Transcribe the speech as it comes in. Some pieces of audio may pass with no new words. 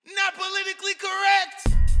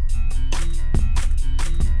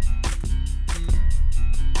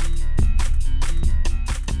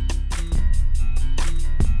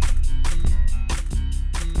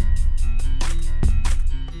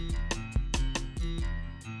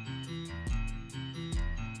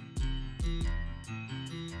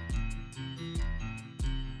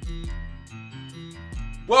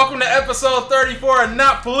Welcome to episode 34 of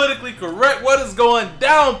Not Politically Correct. What is going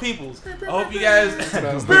down, peoples? I hope you guys...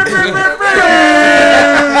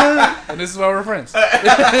 And this is why we're friends.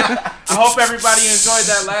 I hope everybody enjoyed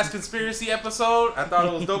that last conspiracy episode. I thought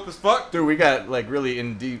it was dope as fuck. Dude, we got like really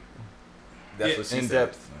in deep, That's what she in said.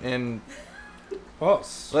 depth, and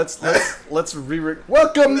Pause. let's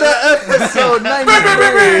welcome to episode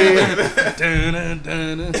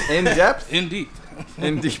 93. In depth, In deep.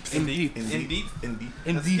 in deep. In deep. In deep. In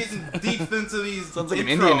Let's deep. get deep into these Sounds like an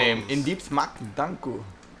intros. Indian name. In deep smak danku.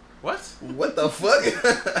 What? What the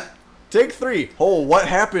fuck? Take 3. Oh, what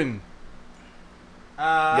happened?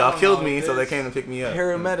 I Y'all don't killed know me, what so they this- came to pick me up.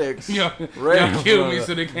 Paramedics. Y'all killed me,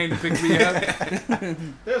 so they came to pick me up.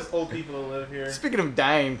 There's old people that live here. Speaking of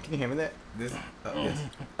dying, can you hand me that? This, yes.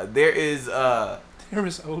 There is There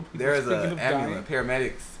is old people. there is speaking a of ambulance, dying.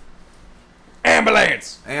 paramedics,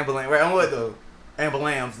 Ambulance. ambulance. Right on what though?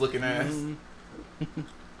 Ambulance looking ass.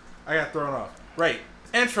 I got thrown off. Right.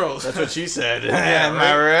 Intros. That's what she said. Yeah, Am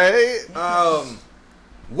I right?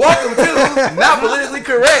 Welcome to Not Politically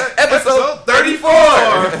Correct, episode 34.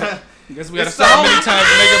 I guess we gotta It's start the many times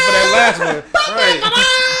to make up for that last one. Right.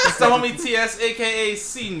 It's the homie TS, aka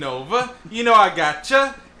C Nova. You know I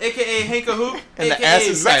gotcha. AKA Hanka Hoop. And the AKA ass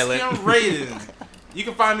is Mexican silent. Raiden. You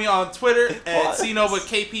can find me on Twitter at What? C Nova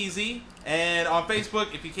KPZ. And on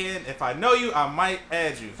Facebook, if you can, if I know you, I might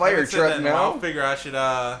add you. Fire Haven't said truck that in a now. while. I figure I should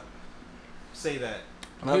say that.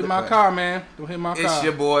 Don't hit my car, man. Don't hit my It's car.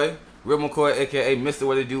 your boy, Real McCoy, aka Mr.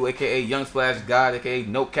 What It Do, aka Young Splash God, aka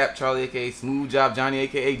No Cap Charlie, aka Smooth Job Johnny,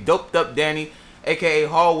 aka Doped Up Danny, aka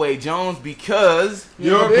Hallway Jones, because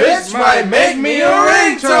Your bitch might make me a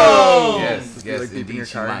ringtone. yes, Like deep in indeed your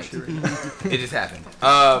she car and might. shit. It just happened.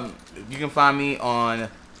 You can find me on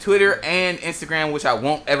Twitter and Instagram, which I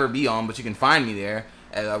won't ever be on, but you can find me there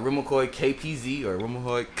at Real McCoy KPZ or Real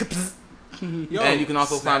McCoy KPZ. Yo, And you can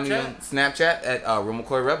also find me Snapchat? on Snapchat at Real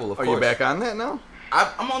McCoy Rebel, of Are course. you back on that now?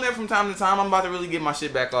 I'm on there from time to time. I'm about to really get my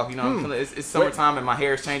shit back off. You know, I'm feeling, it's summertime and my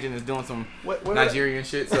hair is changing. It's doing some What- Nigerian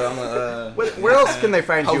shit. So I'm gonna. Where else can they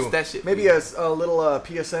find Post you? that shit for Maybe you. a little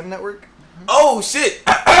PSN network? Oh shit!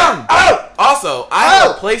 Also, I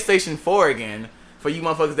have a PlayStation 4 again for you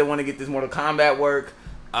motherfuckers that want to get this Mortal Kombat work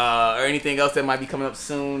or anything else that might be coming up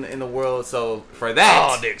soon in the world. So for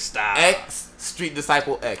that, Dick style. X Street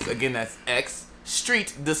Disciple X. Again, that's X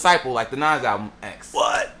Street Disciple, like the Nas album X.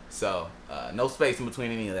 What? So no space in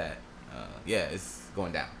between any of that. Yeah, it's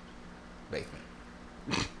going down. Basement.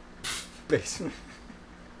 Basement.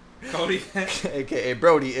 Cody. AKA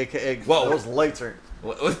Brody, AKA Whoa. those lights are.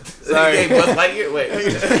 What? Sorry. Hey, Buzz Lightyear. Wait.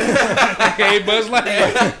 Okay, Buzz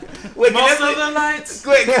Lightyear. Wait, Most can of the nights.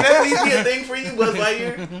 can that please be a thing for you, Buzz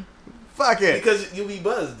Lightyear? Fuck it. Because you'll be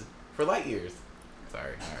buzzed for light years.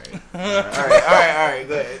 Sorry. All right.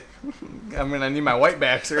 Go ahead. I mean, I need my white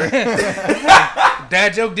back, sir.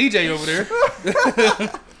 Dad joke DJ over there.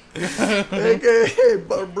 AKA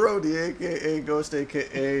Brody, AKA Ghost,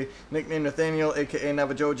 AKA nickname Nathaniel, AKA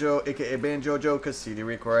Navajojo, AKA Banjojo, cause CD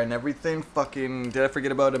record and everything. Fucking, did I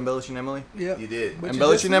forget about Embellishing Emily? Yeah. You did. But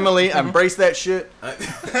Embellishing Emily, embrace that shit.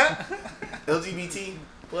 LGBT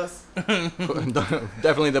plus.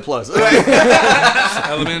 Definitely the plus.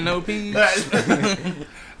 Element no peace.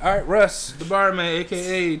 All right, Russ, the barman,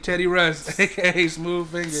 a.k.a. Teddy Russ, a.k.a. Smooth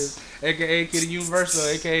Fingers, a.k.a. Kitty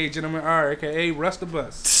Universal, a.k.a. Gentleman R, a.k.a. Russ the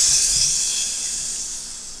Bus.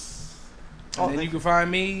 And then you can find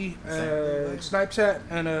me Snapchat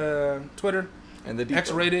and Twitter, And the deep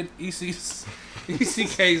X-rated ECKZ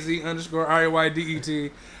 _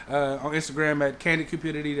 RAYDET, on Instagram at Candid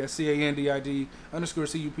Cupidity, that's CANDID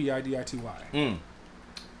 _CUPIDITY.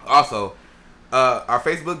 Also, our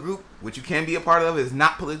Facebook group, which you can be a part of, is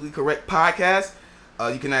Not Politically Correct Podcast.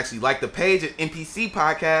 You can actually like the page at NPC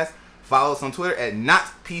Podcast. Follow us on Twitter at Not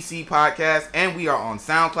PC Podcast, and we are on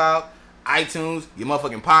SoundCloud, iTunes, your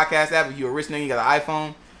motherfucking podcast app. If you're a rich nigga, you got an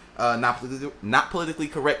iPhone. Not Politically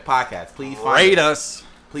Correct Podcast. Please Rate us.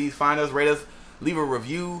 Please find us, rate us, leave a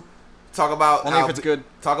review. Talk about Only if it's good.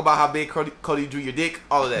 Talk about how big Cody drew your dick.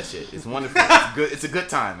 All of that shit. It's wonderful. It's good. It's a good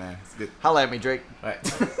time, man. It's good. Holla at me, Drake. All right.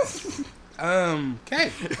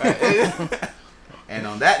 Okay. And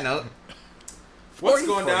on that note, What's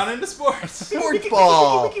going down in the sports? Sports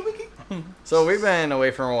ball. So we've been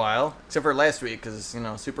away for a while, except for last week, because, you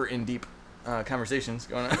know, super in-deep conversations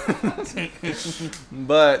going on.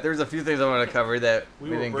 But there's a few things I want to cover that We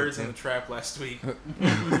we were didn't birds get in to. the trap last week.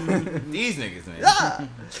 these niggas, man.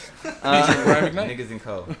 Brian McKnight. Niggas in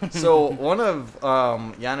co. So one of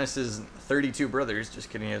Giannis's 32 brothers, just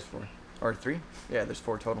kidding, he has 4. Or 3? Yeah, there's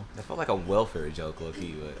 4 total. That felt like a welfare joke, low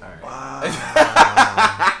key, but alright.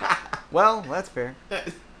 Well, that's fair.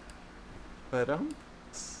 But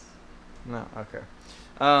No, okay.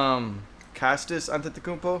 Costas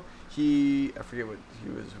Antetokounmpo, I forget what he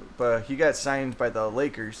was, but he got signed by the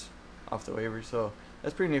Lakers off the waiver, so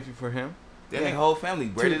that's pretty nifty for him. Then their whole family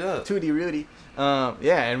braided up. Tootie Rudy. Yeah,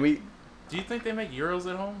 and we Do you think they make euros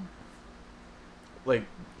at home? like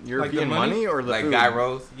European money? money or the Like food?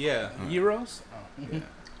 gyros. Yeah. Euros? Yeah.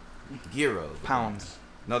 Gyros. Pounds.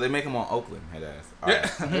 No, they make them on Oakland, head ass. All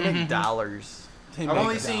right. They make dollars. They I've make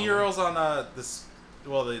only it seen down. euros on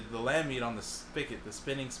the lamb meat on the spigot, the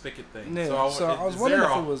spinning spigot thing. Yeah, So, I was is wondering there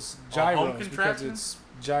if a- it was home gyros because contraption? it's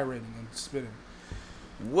gyrating and spinning.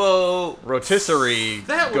 Whoa. That Rotisserie.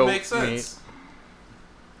 would goat make sense.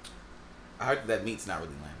 I heard that meat's not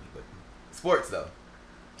really lamb meat, but sports though.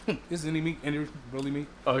 Is any meat, any really meat? Meat.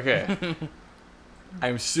 Okay.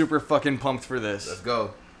 I'm super fucking pumped for Let's this.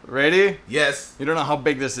 go. Ready? Yes. You don't know how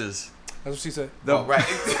big this is. That's what she said. Oh, right.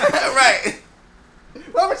 Right.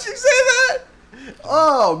 Why would you say that?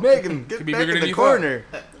 Oh, Megan, get Could be back bigger in than the you corner.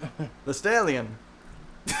 The stallion.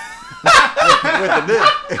 with the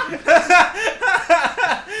dick.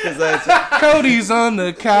 'Cause that's Cody's on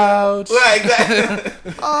the couch. Right,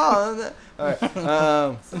 exactly. all right.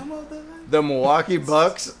 The Milwaukee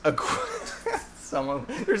Bucks.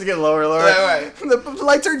 There's getting lower, lower. Right, right. The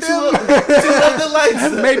lights are dim. Two of the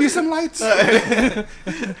lights. Maybe some lights.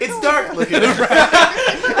 It's dark. Look at it.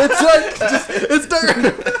 It's like it's dark.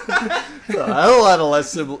 A lot of less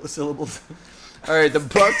syllables. All right, the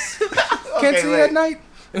Bucks. Can't Okay, see wait. at night.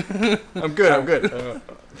 I'm good.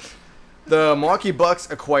 The Milwaukee Bucks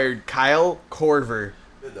acquired Kyle Korver.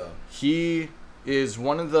 Good though. He is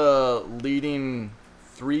one of the leading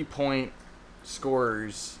 3-point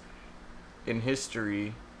scorers in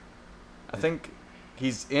history. I think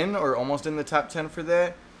he's in or almost in the top 10 for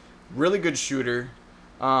that. Really good shooter.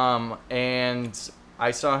 And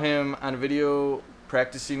I saw him on a video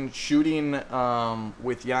practicing shooting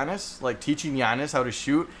with Giannis, like teaching Giannis how to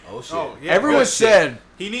shoot. Oh shit. Oh, yeah. Everyone Oh, shit. said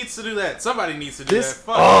He needs to do that. Somebody needs to do this. that.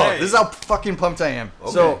 Fuck, Oh, hey. this is how fucking pumped I am.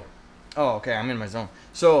 Okay. So, okay, I'm in my zone.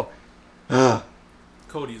 So,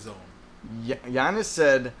 Cody's zone. Giannis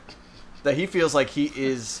said that he feels like he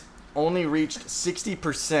is only reached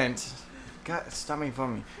 60%. God, stop making fun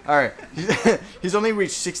of me. All right, he's only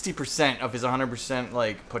reached 60% of his 100%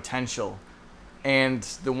 like potential, and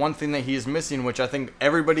the one thing that he is missing, which I think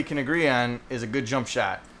everybody can agree on, is a good jump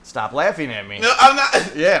shot. Stop laughing at me. No, I'm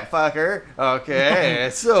not. Yeah, fucker. Okay,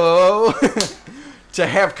 so to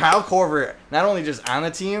have Kyle Korver not only just on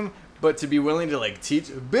the team, but to be willing to like teach,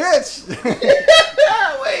 bitch.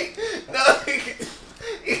 Wait. No.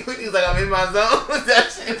 He's like, I'm in my zone.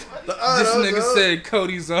 That shit. This nigga said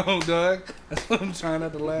Cody's zone, dog. That's what I'm trying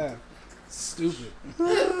not to laugh. Stupid.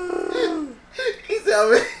 He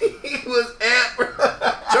said he was amped, bro.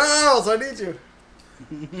 Charles, I need you.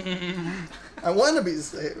 I want to be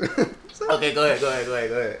safe. Okay, go ahead.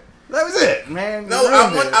 That was it, man. No, You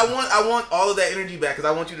ruined it. I want all of that energy back because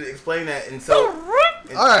I want you to explain that. And so,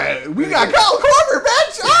 All right, we got Kyle Korver,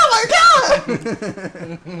 bitch. Oh my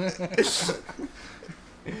god.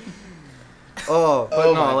 Oh, but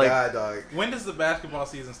oh no, my like, god, dog. When does the basketball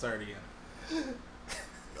season start again?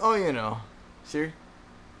 oh, you know, Siri,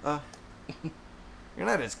 you're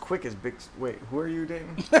not as quick as Big. Wait, who are you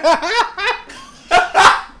dating?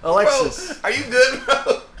 Alexis. Bro, are you good,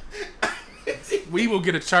 bro? We will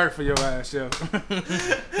get a chart for your ass, yo.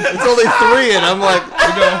 It's only 3, and I'm like,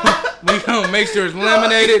 We gonna make sure it's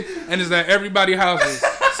laminated and it's at everybody's houses,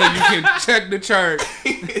 so you can check the chart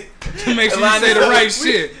to make sure you say the right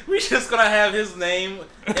shit. We just gonna have his name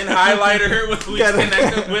in highlighter with who he's Gotta-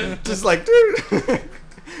 connected with. just like, dude.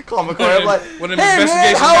 Call McCoy. I'm like, What an hey man,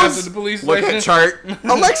 investigation how's after the police look station? at chart?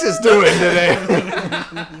 Alexis doing today?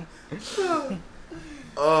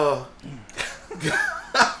 Oh,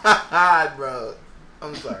 God, bro.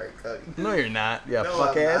 I'm sorry, Cody. No, you're not. Yeah, No,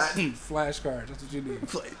 fuck I'm ass. Flashcards, that's what you need.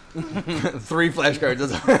 3 flashcards.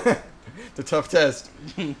 That's it's a tough test.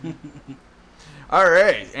 All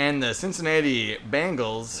right, and the Cincinnati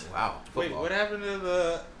Bengals. Wow. Wait, football. what happened to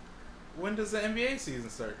the? When does the NBA season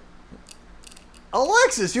start?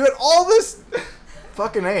 Alexis, you had all this.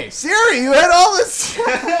 Fucking A. Siri, you had all this.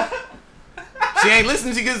 She ain't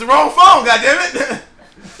listening. She gets the wrong phone. Goddammit.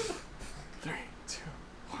 3, 2,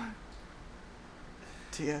 1.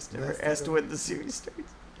 TS never asked when the series starts.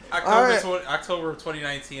 October of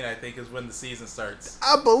 2019, I think, is when the season starts.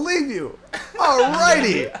 I believe you.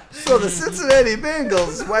 Alrighty. So the Cincinnati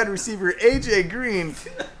Bengals wide receiver AJ Green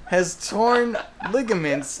has torn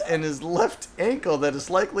ligaments in his left ankle that is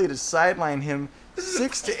likely to sideline him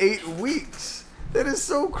 6 to 8 weeks. That is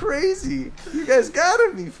so crazy. You guys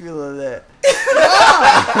gotta be feeling that.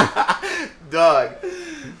 Dog.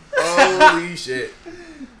 Holy shit.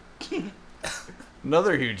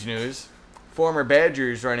 Another huge news. Former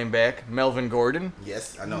Badgers running back Melvin Gordon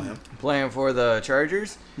Yes, I know him. playing for the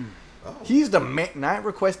Chargers. Oh. He's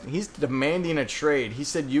he's demanding a trade. He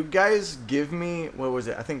said, "You guys give me what was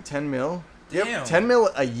it? I think 10 mil. Damn. 10 mil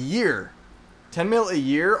a year. 10 mil a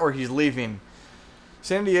year, or he's leaving."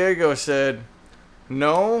 San Diego said,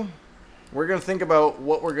 "No, we're gonna think about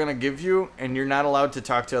what we're gonna give you, and you're not allowed to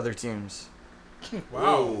talk to other teams." Wow.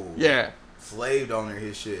 Whoa. Yeah. Slave owner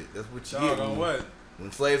his shit. That's what you Dog get. on what?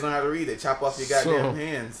 When slaves learn how to read, they chop off your goddamn So,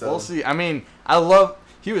 hands. So We'll see. I mean,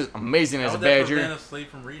 he was amazing How as a would that Badger. prevent a slave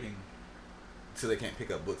from reading? so they can't pick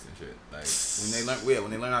up books and shit. Like when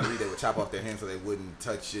they learn how to read, they would chop off their hands so they wouldn't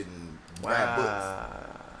touch shit and grab books.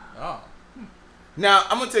 Oh. Now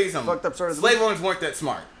I'm gonna tell you something. Fucked up sort of Slave owners weren't that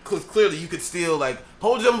smart. Cause clearly you could still like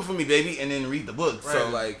hold jumper for me, baby, and then read the book. So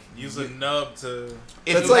Right. like Use a nub to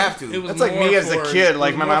if That's you like- have to. It was That's like more me as a for- kid. it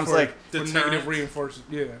Like was my more mom's for- like, for Deterrent. negative reinforcement.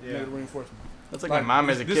 Yeah, negative reinforcement. that's like my mom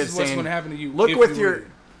as a this kid is what's saying, going to happen to you. "Look if with you your, read."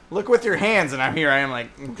 look with your hands," and I'm here. I am like,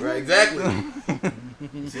 Right, exactly.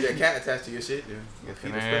 See that cat attached to your shit, dude. Your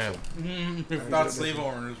feet are Man. special. I thought slave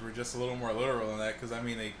owners were just a little more literal than that, because I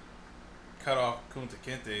mean they cut off Kunta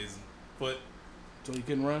Kinte's foot. So you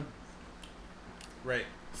can run. Right.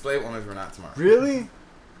 Slave owners were not smart. "Really?"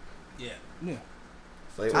 Yeah. Yeah.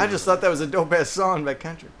 Slave I owners just were- thought that was a dope ass song by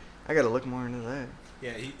Country. I gotta look more into that.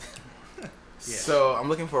 Yeah. He. Yeah. So I'm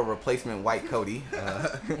looking for a replacement white Cody.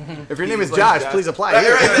 If your name He's is like Josh, Josh. please apply. Right,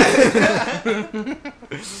 here. right.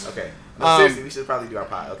 Okay. No, Um, seriously, we should probably do our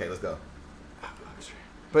pod. Okay, let's go.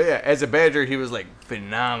 But yeah, as a Badger, he was like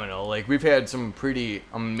phenomenal. Like we've had some pretty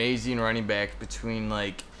amazing running backs between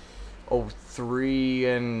like 03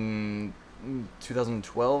 and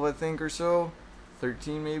 2012, I think, or so,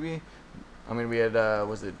 13 maybe. I mean, we had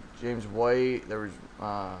was it James White? There was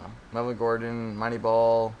Melvin Gordon, Monty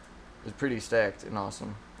Ball. It was pretty stacked and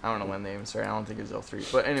awesome. I don't know when they even started. I don't think it was 03.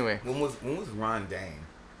 But anyway, When was Ron Dane?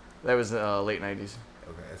 that was late 90s.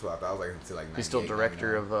 Okay, that's what I thought. I was like until like. He's still 98,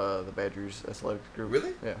 director 99. of the Badgers athletic group.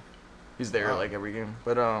 Really? Yeah. He's there Wow. like every game.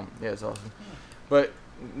 But yeah, it's awesome. But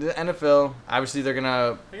the NFL, obviously they're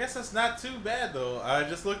gonna I guess that's not too bad though. I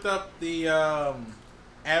just looked up the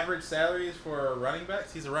average salaries for running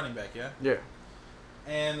backs. He's a running back, yeah. yeah.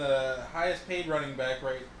 And the highest paid running back,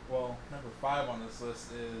 number 5 on this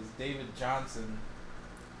list is David Johnson,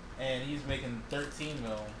 and he's making 13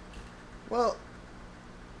 mil. Well,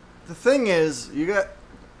 the thing is, you got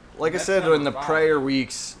like That's I said in number the 5. prior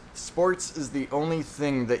weeks, sports is the only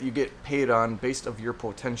thing that you get paid on based of your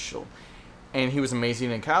potential. And he was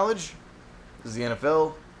amazing in college. This is the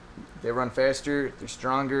NFL. They run faster, they're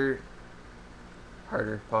stronger,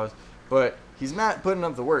 harder, pause. But he's not putting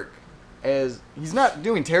up the work. He's not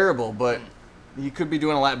doing terrible, but he could be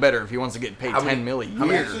doing a lot better if he wants to get paid How many- 10 million a How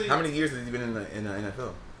year. many, how many years has he been in the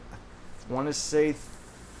NFL? Want to say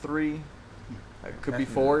 3. It could be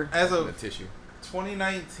That's 4. As The of tissue.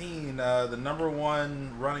 2019, the number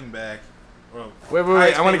 1 running back. Well, Wait,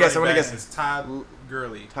 highest I wanna paid guess, running I wanna back guess. Is Todd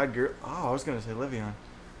Gurley. Todd Gurley. Oh, I was going to say Le'Veon.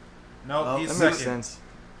 No, Oh, he's That second. makes sense.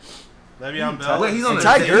 Le'Veon Bell. Wait, he's on And the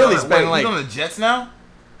Ty Jets- Gurley's he's on- been wait, like- he's on the Jets now.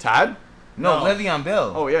 Todd? No, No. Le'Veon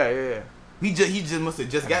Bell. Oh, yeah. He just must have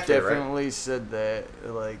just I got there, right? definitely said that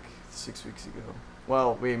like 6 weeks ago.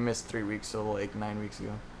 Well, we missed 3 weeks, so like 9 weeks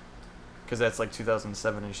ago. Because that's like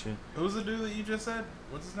 2007 and shit. Who's the dude that you just said?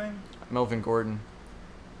 What's his name? Melvin Gordon.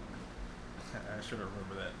 I should have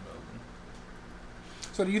remembered that. Melvin.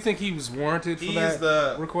 So do you think he was warranted for He's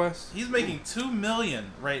that request? He's making $2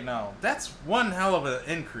 million right now. That's one hell of an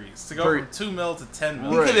increase to go Per- from 2 mil to 10 He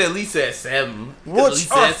mil. Right. could have at least said 7. He What? could at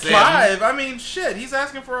least Or said 7. 5. I mean, shit. He's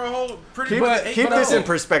asking for a whole pretty Keep, much keep this in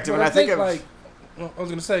perspective, But and I think of like well, I was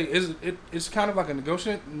gonna say it's kind of like a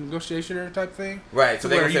negotiation type thing. Right, so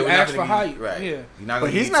Where they're going to say you we're not ask going for to height, Right. yeah. You're not But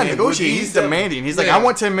gonna he's be not 10, negotiating. would He's be 7. demanding. He's like, Yeah. I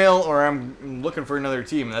want 10 mil, or I'm looking for another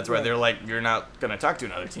team. And that's why Right. they're like, you're not gonna talk to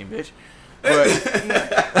another team, bitch. But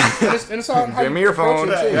And it's all how Give me you your phone.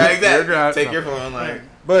 approach it, too. Right, You're exactly. ground- Take no. your phone, like.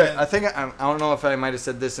 But I think I don't know if I might have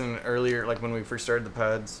said this in earlier, like when we first started the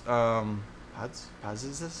pods. Pods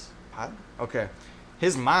is this pod? Okay.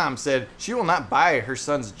 His mom said she will not buy her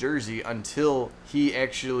son's jersey until he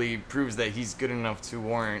actually proves that he's good enough to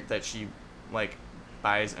warrant that she like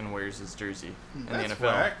buys and wears his jersey in That's the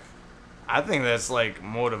NFL. whack. I think that's like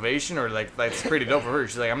motivation, or like that's pretty dope for her.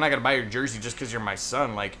 She's like, I'm not gonna buy your jersey just because you're my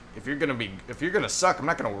son. Like, if you're gonna suck, I'm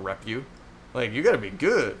not gonna rep you. Like, you gotta be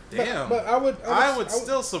good. Damn. But I would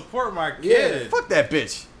still support my kid. Fuck that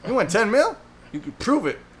bitch. You want 10 mil? You can prove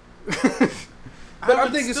it. But I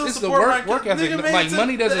would think it's still the support my work kid. ethic. Nigga made Like it to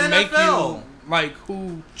money doesn't the make NFL. you like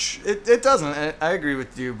who. It doesn't. I agree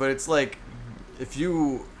with you, but it's like if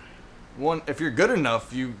you're good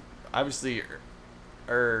enough, you obviously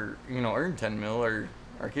are earn 10 mil or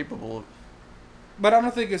are capable of. But I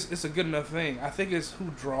don't think it's a good enough thing. I think it's who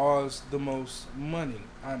draws the most money,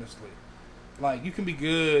 honestly. Like, you can be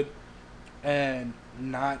good and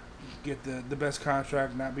not get the best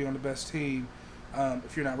contract, not be on the best team.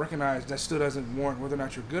 If you're not recognized, that still doesn't warrant whether or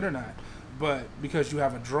not you're good or not. But because you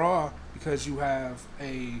have a draw, because you have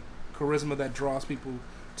a charisma that draws people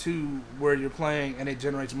to where you're playing and it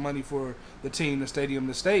generates money for the team, the stadium,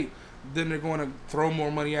 the state, then they're going to throw more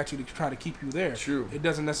money at you to try to keep you there. True. It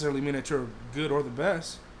doesn't necessarily mean that you're good or the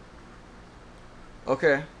best.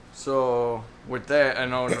 Okay, so with that, I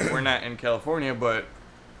know we're not in California, but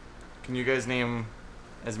can you guys name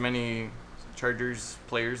as many Chargers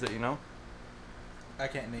players that you know? I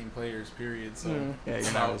can't name players, period. So Yeah,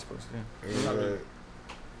 you're not really supposed to.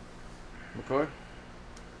 McCoy?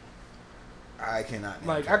 I cannot. Name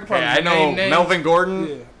Like, I could Okay, probably I know name names. Melvin Gordon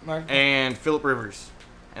Yeah, like, and Phillip Rivers,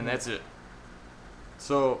 and that's it.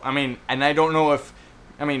 So, I mean, and I don't know if,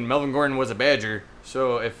 Melvin Gordon was a Badger,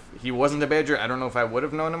 so if he wasn't a Badger, I don't know if I would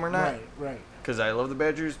have known him or not. right. Because I love the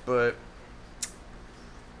Badgers, but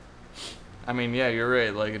yeah, you're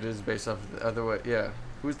right. Like, it is based off of the other way. Yeah,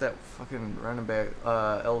 who's that fucking running back?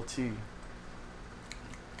 LT.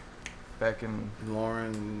 Back in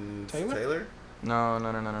Lawrence Taylor? Taylor? no. I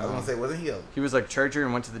was gonna say, wasn't he a? He was like Charger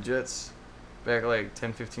and went to the Jets back like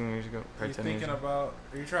 10, 15 years ago. Are Probably you 10 years thinking ago. about?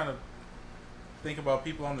 Are you trying to think about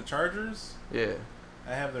people on the Chargers? Yeah,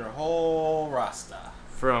 I have their whole roster.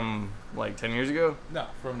 from like 10 years ago. No,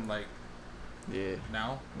 from like Yeah,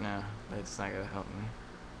 now. no, that's not gonna help me.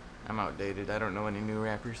 I'm outdated. I don't know any new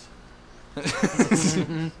rappers.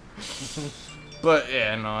 But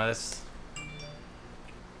yeah, no, that's.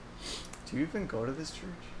 Do you even go to this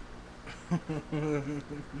church?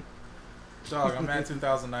 Dog, I'm at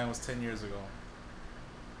 2009 was 10 years ago.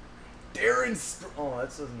 Darren Oh, that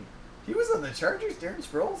doesn't. He was on the Chargers, Darren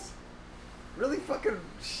Sproles? Really fucking.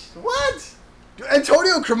 What?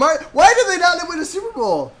 Antonio Cromartie? Why did they not win a Super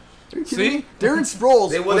Bowl? Are you kidding me? Darren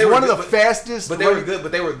Sproles was they were one of good, the fastest. But they were good.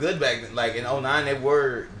 But they were good back then. Like in 2009, they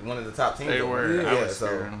were one of the top teams. They were. Yeah. I was So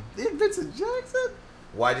scaring them. Vincent Jackson?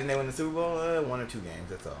 why didn't they win the Super Bowl? 1 or 2 games.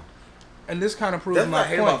 That's all. And this kind of proves That's my what I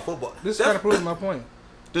hate point. about football. This That's- kind of proves my point.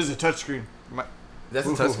 This is a touchscreen. That's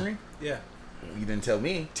a Ooh. touchscreen. Yeah. You didn't tell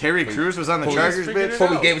me. Terry Crews was on the Before we Chargers, figured bitch. it Before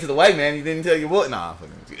we out. gave it to the white man, you didn't tell you what. Nah, I'm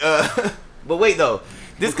fucking with you. But wait though,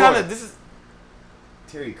 this is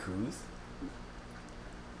Terry Crews.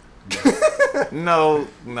 No.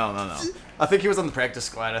 I think he was on the practice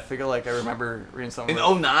squad. I think I remember reading something. In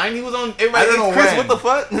about- 2009, he was on. Everybody, I don't know Chris, when. what the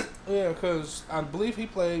fuck? Yeah, because I believe he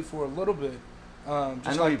played for a little bit. Just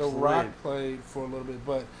I know like he The Rock played for a little bit,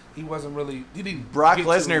 but he wasn't really. He didn't. Brock get to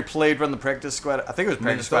Lesnar it. played on the practice squad. I think it was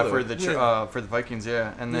practice squad for Minnesota. the for the Vikings,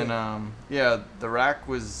 yeah. And then The Rock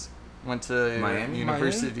went to Miami?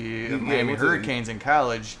 University of Yeah, Miami went to- Hurricanes in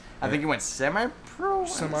college. I think he went semi-pro.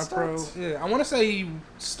 Semi-pro. Yeah, I want to say he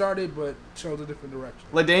started, but chose a different direction.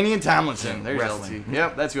 LaDainian Tomlinson. There's Wrestling. LT.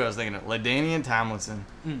 Yep, that's who I was thinking of. LaDainian Tomlinson.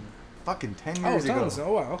 Fucking 10 Oh, years ago. Tomlinson.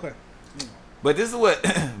 Oh, wow. Okay. But this is what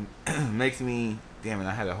makes me. Damn it!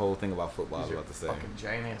 I had a whole thing about football. I was These are about to say. fucking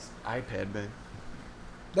giant ass iPad, babe.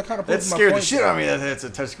 That kind of That proves my scared the point. shit out of me. That's a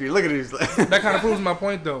touchscreen. Look at these. That kind of proves my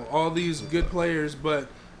point, though. All these good players, but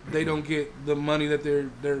they don't get the money that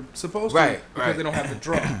they're supposed to Right, because right. they don't have the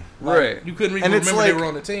draw. Like, Right. You couldn't even And it's remember they like- were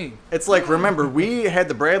on the team. It's like, remember, we had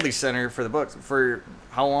the Bradley Center for the Bucks for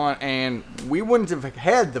how long, and we wouldn't have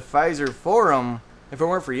had the Pfizer Forum if it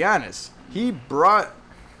weren't for Giannis. He brought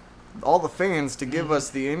all the fans to give us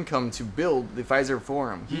the income to build the Pfizer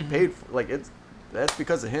Forum. He paid for that's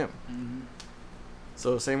because of him.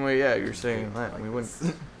 So same way, yeah, you're saying that we wouldn't.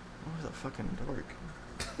 What was a fucking dork?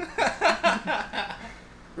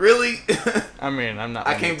 Really? I'm not.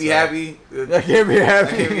 I can't be happy. I can't be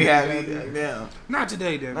happy. I can't be happy. Damn. Not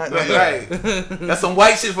today, then. Not- Right. That's some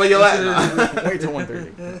white shit for your life. Wait till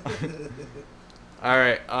 1:30. All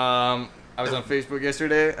right. I was on Facebook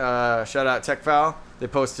yesterday. Shout out Tech Foul. They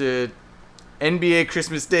posted NBA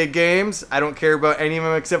Christmas Day games. I don't care about any of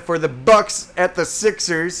them except for the Bucks at the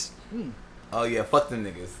Sixers. Oh yeah, fuck them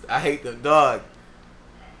niggas. I hate the dog.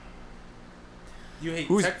 You hate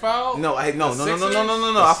Who's- Tech Foul? No, I no. The I fuck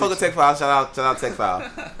Sixers? with Tech Foul. Shout out Tech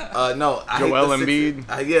Foul. No, I Joel hate the Embiid.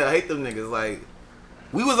 Sixers. Yeah, I hate them niggas. Like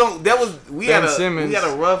we was on. We Ben had Simmons.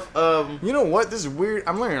 a rough. You know what? This is weird.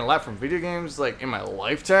 I'm learning a lot from video games, like in my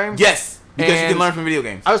lifetime. Yes, because you And can learn from video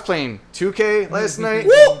games. I was playing 2K last night.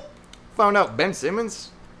 Woo! Found out Ben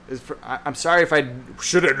Simmons is. I'm sorry if I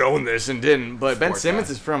should have known this and didn't, but Ben Sports Simmons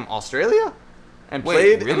guy. is from Australia, and Wait,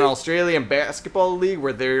 played in really? an Australian basketball league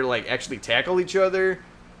where they're like actually tackle each other,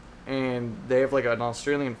 and they have like an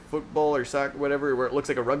Australian football or soccer, whatever, where it looks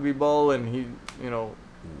like a rugby ball, and he,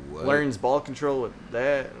 What? learns ball control with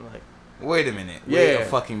that. And like, Wait a minute. yeah, Wait a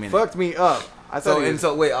fucking minute. fucked me up. I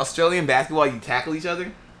thought Wait, Australian basketball, you tackle each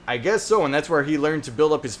other? I guess so, and that's where he learned to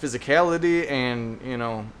build up his physicality, and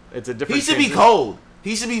it's a different. He should be transition. cold.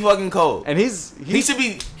 He should be fucking cold. And He should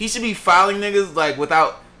be filing niggas like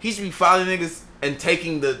without. He should be filing niggas and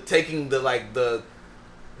taking the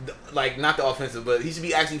not the offensive, but he should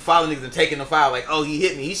be actually filing niggas and taking the foul. Like, oh, he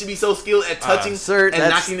hit me. He should be so skilled at touching sir, and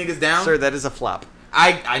knocking niggas down. Sir, that is a flop.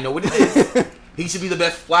 I know what it is. He should be the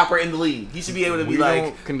best flopper in the league. He should be able to be We like.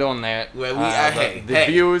 don't condone that. Well, the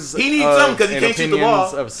views. He needs of, something because he and can't shoot the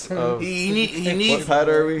ball. Of, He what needs. pod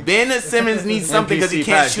are we? Ben Simmons needs something because he NPC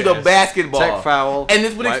can't shoot a podcast. basketball. Tech foul. And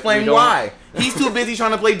this would Why- explain we don't- why. He's too busy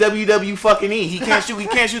trying to play WW fucking E. He can't shoot. He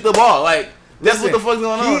can't shoot the ball. Like that's what the fuck's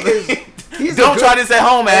going on. He's Don't a try good- this at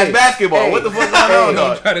home, ass Hey, basketball. hey, What the fuck's going on,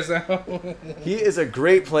 dog? Try this out. He is a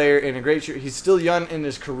great player and a great shooter. He's still young in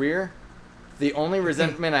his career. The only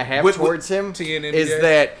resentment I have With- towards him TNNBA. is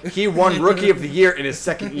that he won Rookie of the Year in his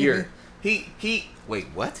second year. He. Wait,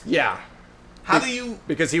 what? Yeah. How do you?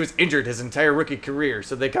 Because he was injured his entire rookie career,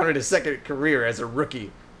 so they counted his second career as a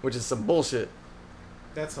rookie, which is some bullshit.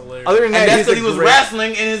 That's hilarious. Other than that, And that's he's because a he was great-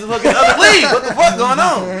 wrestling in his fucking other league. What the fuck going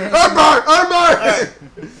on? Armbar!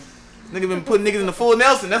 Nigga been putting niggas in the full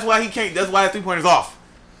Nelson. That's why he can't. That's why his 3-pointer's off.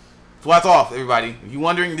 That's why it's off, everybody. If you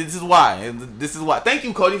wondering, this is why. This is why. Thank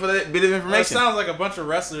you, Cody, for that bit of Well, it information. sounds like a bunch of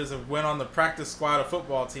wrestlers have went on the practice squad of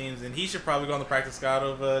football teams, and he should probably go on the practice squad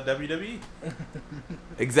of WWE.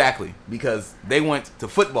 Exactly, because they went to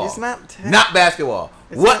football, He's not. not basketball.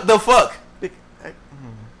 It's What not- the fuck?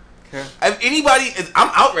 Okay. If anybody is, I'm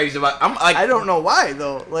outraged about. I'm like, I don't know why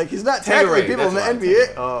though. Like he's not Tanqueray, tackling people in the that's why, NBA.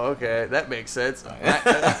 Tanqueray. Oh, okay, that makes sense.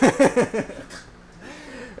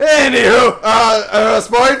 Anywho,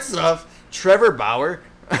 sports stuff. Trevor Bauer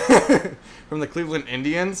from the Cleveland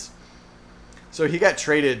Indians. So he got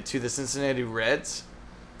traded to the Cincinnati Reds,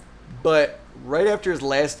 but right after his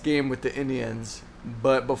last game with the Indians,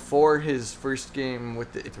 but before his first game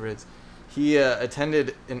with the Reds, he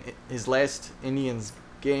attended his last Indians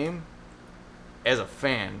game as a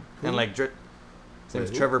fan. Who? And like his name's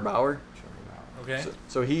Who? Trevor Bauer. Okay.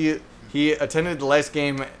 So he attended the last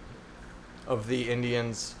game of the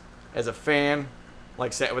Indians as a fan,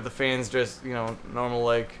 like sat with the fans, just normal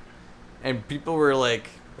like, and people were like,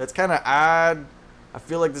 "That's kind of odd. I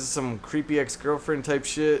feel like this is some creepy ex-girlfriend type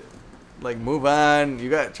shit. Like, move on. You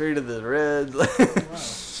got traded to the Reds."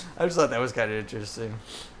 I just thought that was kind of interesting.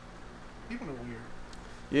 People are weird.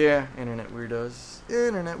 Yeah, internet weirdos.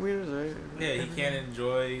 Internet weirdos. Right? Yeah, he can't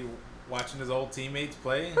enjoy watching his old teammates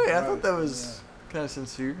play. Hey, I thought that was kind of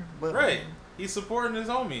sincere. But Right. He's supporting his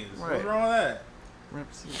homies. Right. What's wrong with that?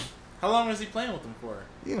 Reps- How long was he playing with them for?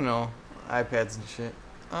 iPads and shit.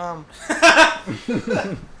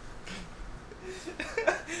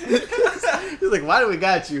 He's like, why do we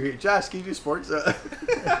got you here? Josh, can you do sports?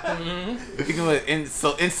 in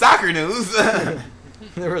soccer news,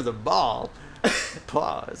 There was a ball.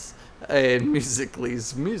 Pause. And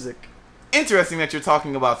Musically's music. interesting that you're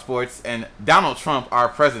talking about sports. And Donald Trump, our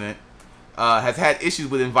president, has had issues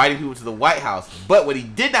with inviting people to the White House. But what he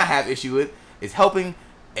did not have issue with is helping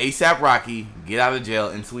A$AP Rocky get out of jail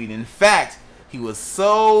in Sweden. In fact, he was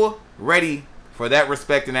so ready for that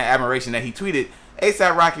respect and that admiration that he tweeted,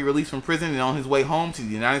 A$AP Rocky released from prison and on his way home to the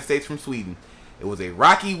United States from Sweden. It was a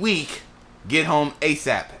rocky week. Get home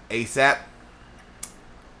ASAP. A$AP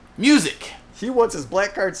music. He wants his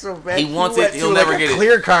black card so bad. He wants went it. He'll to, never like, get a it.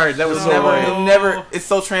 clear card. That was He'll so never, annoying. he'll never. It's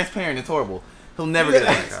so transparent. It's horrible. He'll never get a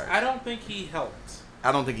black card. I don't think he helped.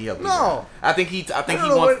 I don't think he helped. No. either. I think he don't he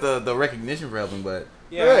know wants what- the recognition for helping, but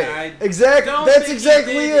Yeah, Right. I Exactly. don't That's think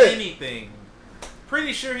exactly he did it. anything.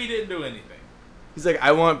 Pretty sure he didn't do anything. He's like,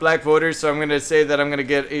 I want black voters, so I'm going to say that I'm going to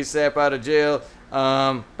get A$AP out of jail.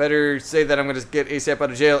 Better say that I'm going to get A$AP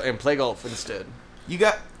out of jail and play golf instead. you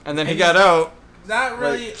got. And then he And got he's- out. Not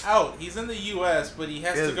really out. He's in the U.S., but he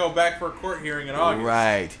has Yeah. to go back for a court hearing in August.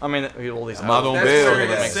 Right. I mean, he's I'm out on That's bail. where That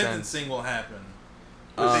his makes sense. sentencing will happen.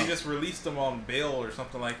 Uh, They just released him on bail or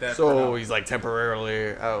something like that. for So now. he's like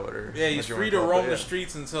temporarily out, or Yeah, he's what you free wanna to call it, roam but the yeah.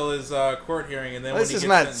 streets until his court hearing, and then This when he is gets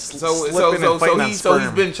not sentenced. Slipping and fighting on he's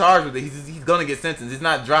sperm. been charged with it. He's gonna get sentenced. It's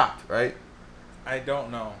not dropped, right? I don't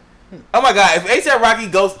know. Oh my God! If A$AP Rocky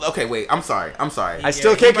goes, okay, wait. I'm sorry. I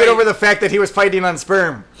still Yeah, can't he get might- over the fact that he was fighting on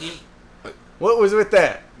sperm. He What was with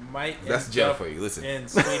that? might That's end jail up for you. Listen. in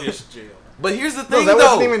Swedish jail. But here's the No, thing, that though.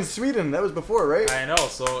 wasn't even Sweden. That was before, right? I know.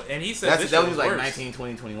 So, and he said That this was shit like worse. 19,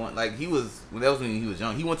 20, 21. Like that was when he was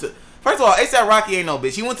young. He went to, first of all, A$AP Rocky ain't no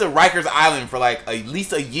bitch. He went to Rikers Island for like at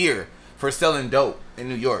least a year for selling dope in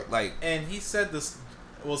New York. Like, And he said this.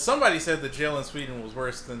 Well, somebody said the jail in Sweden was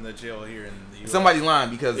worse than the jail here in the U.S. somebody's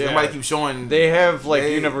lying because Yeah. somebody keeps showing They have like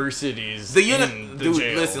They- universities. the in the dude.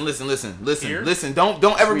 jail. Listen. Here?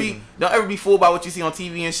 Don't ever Sweden. be fooled by what you see on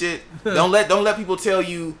TV and shit. don't let people tell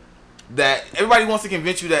you that everybody wants to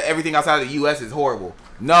convince you that everything outside of the U.S. is horrible.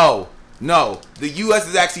 No. The U.S.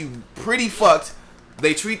 is actually pretty fucked.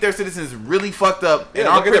 They treat their citizens really fucked up.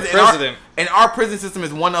 Yeah, look at the president. And our prison system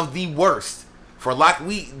is one of the worst.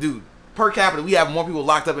 Per capita, we have more people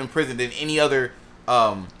locked up in prison than any other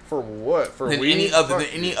For what? For than weed? any other Fuck than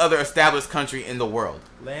you. any other established country in the world.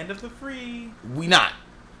 Land of the free. We not.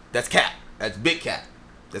 That's cap. That's big cap.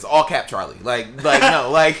 That's all cap, Charlie. No.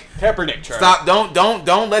 Kaepernick, Charlie. Stop.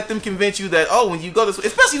 Don't let them convince you that when you go to,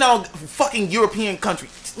 especially now fucking European country.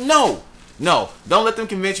 No. Don't let them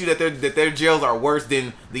convince you that their jails are worse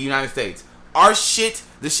than the United States. Our shit,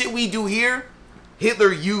 the shit we do here,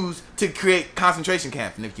 Hitler used to create concentration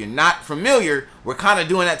camps. And if you're not familiar, we're kind of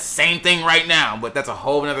doing that same thing right now. But that's a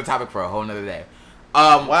whole another topic for a whole another day.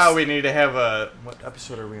 Wow, we need to have a... What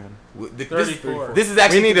episode are we on? 34. This is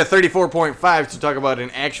actually... We need a 34.5 to talk about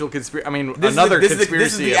an actual conspiracy. I mean, This another is conspiracy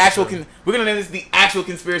this is the actual... episode. we're going to name this the actual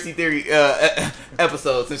conspiracy theory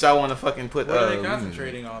episode, since y'all want to fucking put... What are they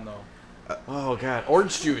concentrating on, though? Oh, God.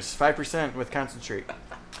 Orange juice, 5% with concentrate.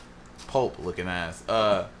 Pulp looking ass.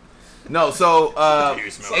 No, so You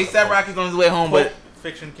smell ASAP Rocky's on his way home, but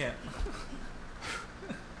Fiction camp.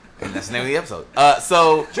 and that's the name of the episode.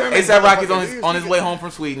 So ASAP Rocky's on his way home from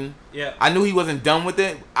Sweden. Yeah. I knew he wasn't done with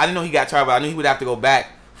it. I didn't know he got tried, but I knew he would have to go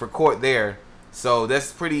back for court there. So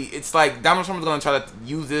that's pretty. It's like Donald Trump is gonna try to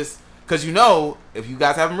use this because if you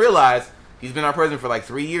guys haven't realized, he's been our president for like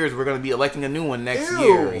 3 years. We're gonna be electing a new one next Ew.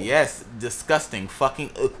 year. Yes, disgusting, fucking.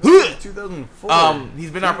 2004. He's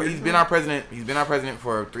been our president. He's been our president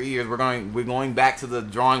for 3 years. We're going back to the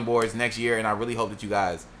drawing boards next year, and I really hope that you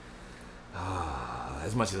guys,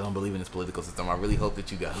 as much as I don't believe in this political system, I really hope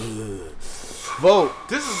that you guys Vote.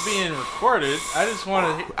 This is being recorded. I just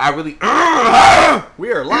want to. I really.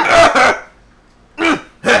 We are live.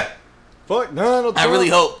 Fuck Donald Trump. I really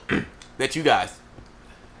hope that you guys.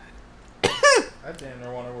 I damn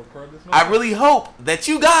near want to record this. I really hope that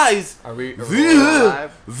you guys. Are we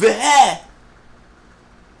live? I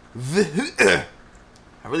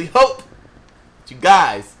really hope that you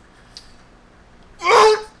guys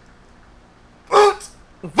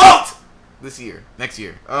vote this year, next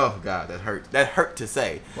year. Oh God, that hurt. That hurt to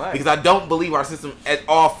say. Why? Because I don't believe our system at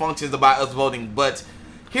all functions about us voting. But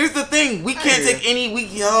here's the thing: we can't take any. We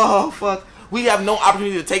have no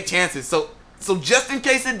opportunity to take chances. So just in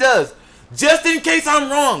case it does, just in case I'm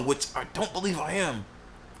wrong, which I don't believe I am,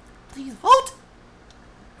 please vote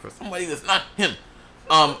for somebody that's not him.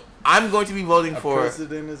 I'm going to be voting for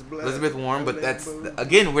Elizabeth Warren, but that's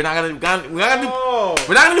again we're not gonna do politics. We're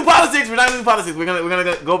not gonna do politics. We're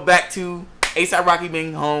gonna go back to ASAP Rocky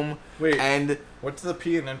being home. Wait. And What's the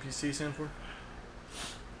P in NPC stand for?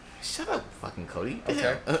 shut up, fucking Cody.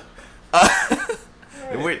 Okay.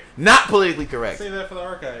 We're not politically correct. Save that for the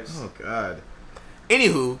archives. Oh God.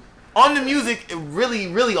 Anywho, on the music,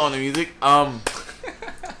 really on the music.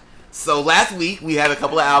 So last week we had a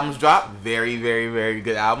couple of albums drop. Very, very, very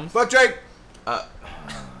good albums. Fuck Drake.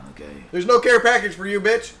 Okay. There's no care package for you,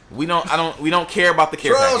 bitch. We don't care about the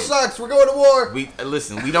care Toronto package. sucks. We're going to war. We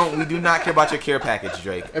do not care about your care package,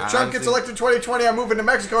 Drake. If Trump gets elected 2020, I'm moving to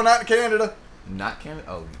Mexico, not to Canada. Not Canada.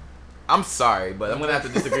 Oh, I'm sorry, but I'm gonna have to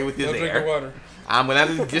disagree with you Don't drink there. the water. I'm gonna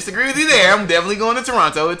have to disagree with you there. I'm definitely going to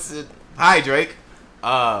Toronto. It's hi Drake.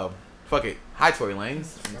 Fuck it. Hi Tory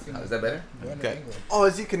Lanez. Is that better? Okay. Oh,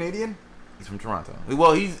 is he Canadian? He's from Toronto.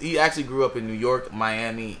 Well, he actually grew up in New York,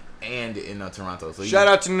 Miami, and in Toronto. So Shout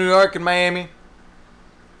out to New York and Miami.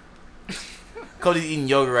 Cody's eating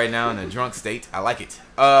yogurt right now in a drunk state. I like it.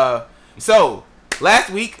 So last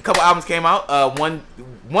week a couple albums came out. One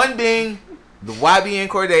being the YBN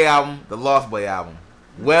Cordae album, the Lost Boy album.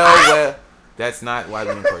 Well, that's not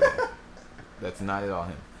YBN Cordae. That's not at all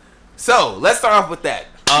him. So let's start off with that.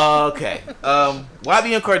 Okay.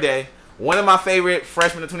 YBN Cordae, one of my favorite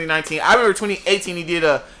freshmen of 2019. I remember 2018 he did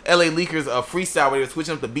a LA Leakers freestyle where he was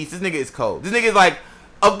switching up the beats. This nigga is cold. This nigga is like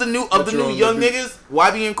of the new young niggas.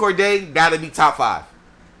 YBN Cordae gotta be top 5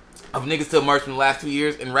 of niggas to emerge from the last 2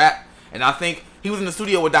 years in rap. And I think he was in the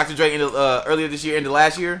studio with Dr. Dre earlier this year, into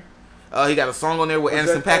last year. He got a song on there with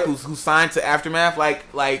Anderson .Paak, who signed to Aftermath.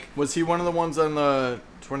 Like Was he one of the ones on the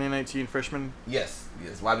 2019 freshman? yes,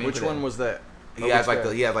 YBN Which Cordae. one was that? He has like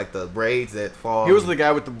the braids that fall. He was the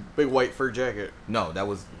guy with the big white fur jacket. No, that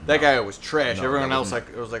was That guy was trash. No, Everyone that else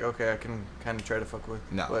wasn't- it was like, okay, I can kind of try to fuck with.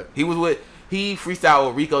 no. But He freestyled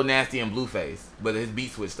with Rico Nasty and Blueface, but his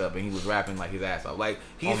beat switched up and he was rapping like his ass off. Like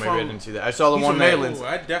he's maybe from I didn't see that. I saw the he's one from that. Maryland. Ooh,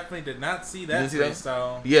 I definitely did not see that didn't see that?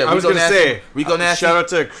 freestyle. Yeah, I was Rico gonna Nasty, say Rico Nasty. Shout out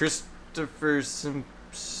to Christopher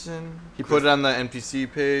Simpson. He put it on the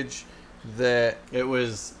NPC page that it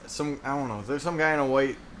was some I don't know. There's some guy in a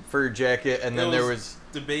white fur jacket, and then there was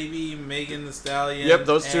the baby, Megan the Stallion. Yep,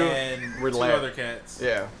 those two and were two lab. other cats.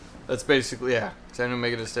 yeah. That's basically yeah. Cause I knew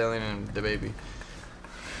Megan Thee Stallion and the baby.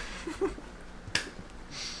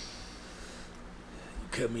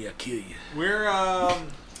 Cut me, I kill you. We're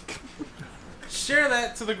share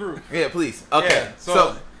that to the group. Yeah, please. Okay, Yeah,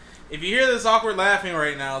 so if you hear this awkward laughing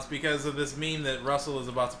right now, it's because of this meme that Russell is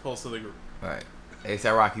about to post to the group. all right,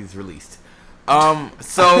 ASAP Rocky's released.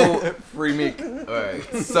 So Free Meek. all right,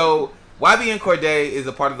 so YBN Cordae is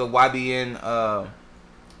a part of the YBN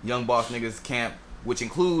Young Boss Niggas camp, which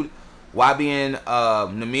include YBN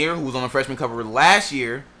Namir, who was on the freshman cover last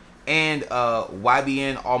year, and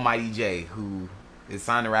YBN Almighty J, who is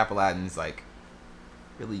signed to rap a lot and is like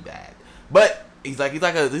really bad. But he's like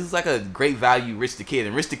this is like a great value Rich the Kid,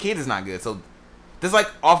 and Rich the Kid is not good. So this is like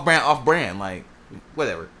off brand, like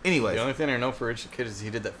whatever. Anyway, The only thing I know for Rich the Kid is he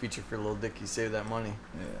did that feature for Lil Dicky, Save That Money.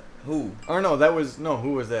 who? Or no,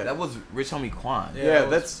 who was that? That was Rich Homie Quan. Yeah, yeah, it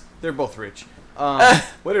was- they're both rich.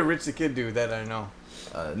 What did Rich the Kid do that I know?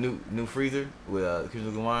 New Freezer with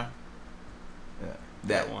Kendrick Lamar. Yeah,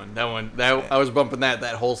 That one. I was bumping that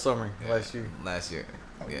whole summer last year. Last year.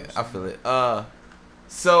 Yeah, I feel it.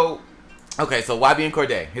 So YBN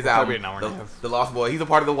Cordae, his Probably album, an hour and a half. the Lost Boy. He's a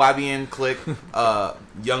part of the YBN clique,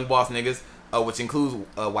 Young Boss Niggas, which includes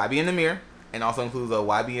YBN Namir and also includes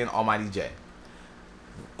YBN Almighty J.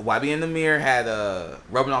 YBN Namir had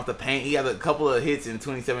Rubbing Off the Paint. He had a couple of hits in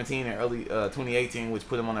 2017 and early 2018, which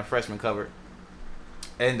put him on that freshman cover.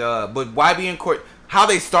 And but YBN Court, how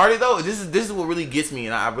they started though, this is what really gets me,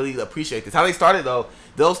 and I really appreciate this. How they started though,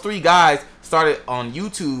 those three guys started on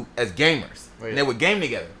YouTube as gamers. Wait. And they would game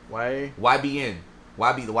together. Why? The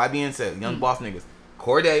YBN said Young Boss Niggas.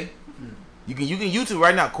 Cordae, you can YouTube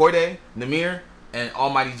right now. Cordae, Namir, and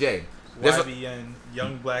Almighty J. There's a- YBN,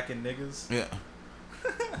 Young Black and Niggas. yeah.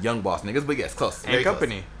 Young Boss Niggas, but yes, close. And very close.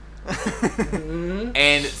 company.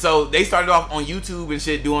 And so they started off on YouTube and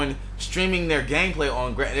shit, streaming their gameplay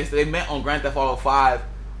on they met on Grand Theft Auto 5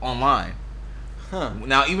 online. Huh.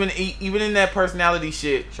 Now even in that personality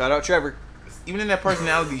shit, Shout out Trevor.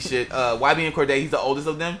 YBN Cordae, he's the oldest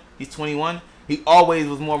of them. He's 21. He always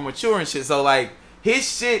was more mature and shit. So like his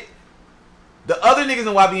shit, the other niggas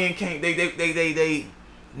in YBN can't. They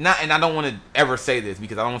not. And I don't want to ever say this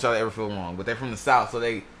because I don't want y'all to ever feel wrong. But they're from the South, so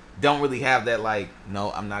they don't really have that. Like,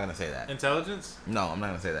 no, I'm not gonna say that. Intelligence? No, I'm not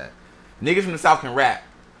gonna say that. Niggas from the South can rap,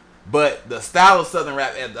 but the style of Southern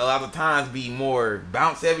rap at a lot of times be more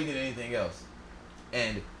bounce heavy than anything else.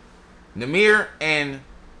 And Namir and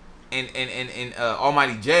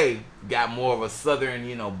Almighty J got more of a Southern,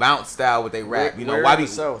 bounce style with they rap. Where why in be?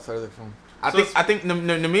 the South are they from? I think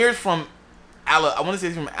Namir's from I want to say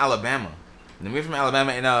he's from Alabama. Namir's from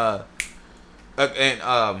Alabama and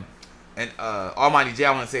Almighty J,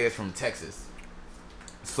 I want to say is from Texas.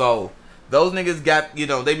 So those niggas got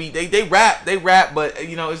they rap, but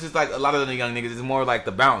it's just like a lot of the young niggas is more like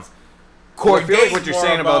the bounce. Well, I feel like what you're more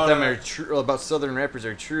saying about them about, are true. About Southern rappers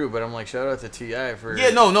are true, but I'm like, shout out to T.I. for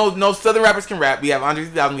No Southern rappers can rap. We have Andre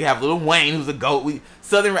 3000. We have Lil Wayne, who's a goat.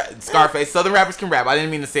 Scarface. Southern rappers can rap. I didn't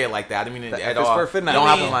mean to say it like that. I didn't mean it at all. perfect. Don't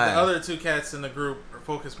I have mean, a line. The other two cats in the group are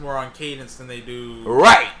focused more on cadence than they do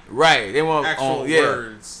Right. They want actual yeah.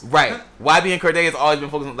 words. Right. YB and Cordae has always been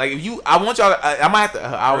focused on like I want y'all. I might have to.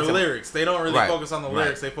 I Or always say- lyrics. They don't really Right. focus on the Right.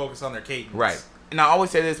 lyrics. They focus on their cadence. Right. And I always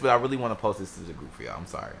say this, but I really want to post this to the group for y'all. I'm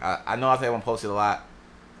sorry. I know I say I want to post it a lot.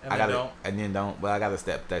 And I they gotta, don't. and then don't. But I gotta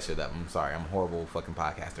step that shit up. I'm sorry. I'm a horrible fucking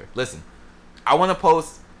podcaster. Listen, I want to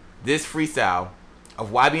post this freestyle of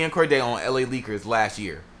YB and Cordae on LA Leakers last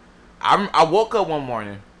year. I woke up one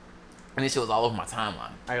morning and this shit was all over my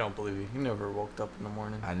timeline. I don't believe you. You never woke up in the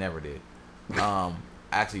morning. I never did. I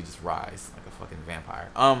actually just rise like a fucking vampire.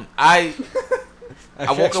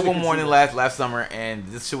 I woke up one morning last summer and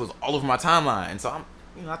this shit was all over my timeline. And so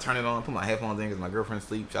I turn it on, put my headphones in because my girlfriend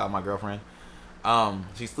sleep. Shout out my girlfriend.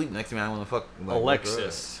 She sleep next to me. I don't want to fuck. Like,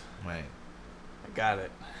 Alexis. Right. I got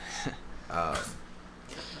it.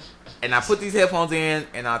 And I put these headphones in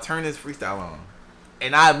and I turn this freestyle on.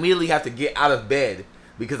 And I immediately have to get out of bed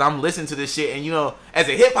because I'm listening to this shit. And as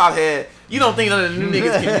a hip hop head, you don't think none of the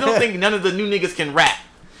new niggas can rap.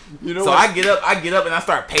 You know so what? I get up and I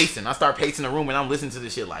start pacing. I start pacing the room and I'm listening to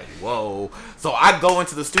this shit like, whoa. So I go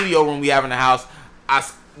into the studio room we have in the house. I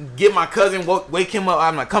get my cousin, wake him up.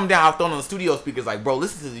 I'm like, come down. I'll throw on the studio speakers like, bro,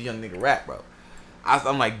 listen to this young nigga rap, bro.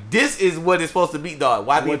 I'm like, this is what it's supposed to be, dog.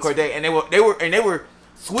 YB and Cordae, and they were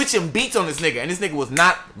switching beats on this nigga, and this nigga was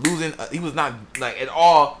not losing. He was not like at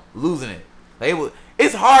all losing it. Like,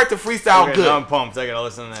 it's hard to freestyle Okay, good. now I'm pumped. I gotta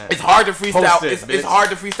listen to that. It's hard to freestyle. Post it, It's bitch. hard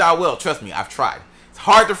to freestyle well. Trust me, I've tried. It's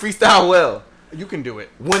hard to freestyle well. You can do it.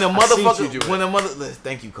 When a I've seen you do motherfucker, it.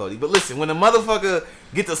 thank you, Cody. But listen, when a motherfucker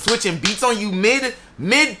get to switching beats on you mid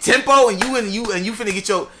tempo, and you finna get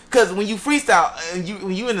your, cause when you freestyle and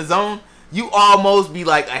when you in the zone, you almost be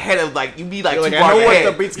like ahead of like you be like You're two like, I bars know what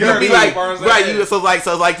ahead. the beat's You gonna be be. like Bars right. ahead. You so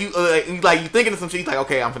like you thinking of some shit. You like,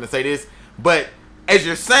 okay, I'm finna say this, but as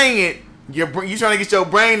you're saying it, you trying to get your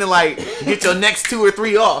brain to like get your next 2 or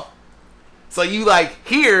 3 off. So you like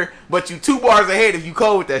here, but you 2 bars ahead if you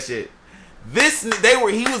cold with that shit. He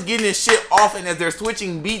was getting his shit off, and as they're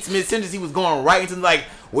switching beats mid sentence, he was going right into like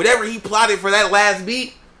whatever he plotted for that last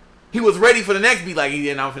beat. He was ready for the next beat, like he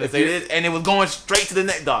did. I'm finna say this, and it was going straight to the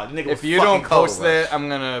next dog. The nigga If was you fucking don't cold, post bro. that, I'm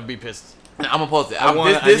gonna be pissed. I'm gonna post it. I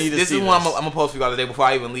need to This see is one I'm this. gonna post for y'all today before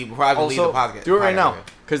I even leave. Before I even leave the Also, podcast. do it right now, podcast.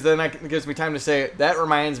 because then it gives me time to say it. That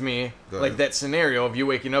reminds me, Go like ahead. that scenario of you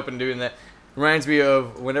waking up and doing that, reminds me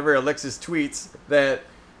of whenever Alexis tweets that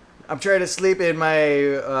I'm trying to sleep and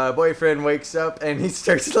my boyfriend wakes up and he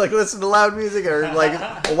starts to like listen to loud music or like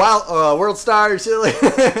World Star or shit.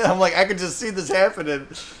 Like, I'm like, I could just see this happening.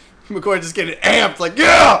 McCoy just getting amped, like,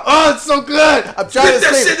 yeah, oh, it's so good. I'm trying to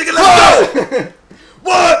That sleep. shit, nigga, let's go.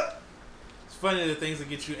 What? It's funny the things that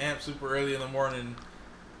get you amped super early in the morning.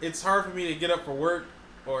 It's hard for me to get up for work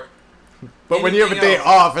or. But when you have a anything day else.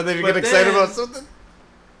 off and then you But get excited then- about something,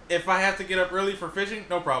 If I have to get up early for fishing,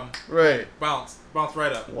 no problem. right? Bounce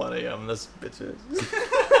right up. 1 a.m. This bitch is.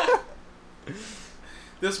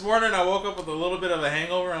 This morning I woke up with a little bit of a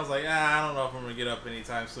hangover. And I was like, I don't know if I'm gonna get up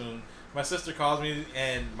anytime soon. My sister calls me,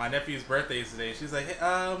 and my nephew's birthday is today. She's like,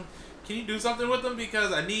 hey, can you do something with him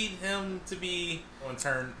because I need him to be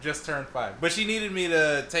just turned 5. But she needed me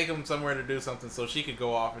to take him somewhere to do something so she could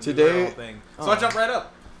go off and do her Today- own thing. So I jumped right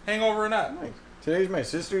up, hangover or not. Nice. Today's my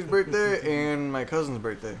sister's birthday and my cousin's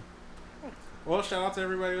birthday. Well, shout out to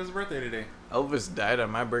everybody who's birthday today. Elvis died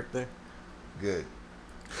on my birthday. Good.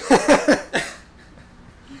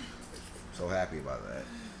 So happy about that.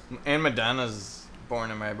 And Madonna's born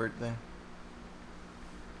on my birthday.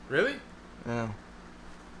 Really? Yeah.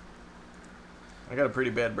 I got a pretty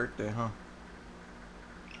bad birthday, huh?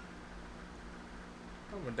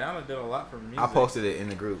 Oh, Madonna did a lot for music. I posted it in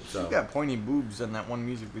the group. So You got pointy boobs on that one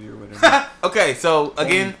music video or whatever. okay, so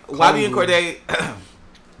again, Clone YB and Cordae,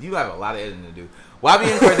 you have a lot of editing to do.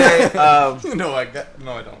 YB and Cordae, No, I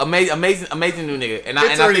don't. amazing new nigga, and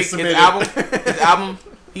It's I already think submitted. his album,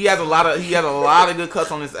 he has a lot of good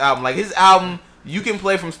cuts on this album. Like his album, you can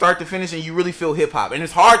play from start to finish, and you really feel hip hop. And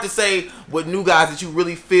it's hard to say with new guys that you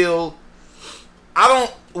really feel.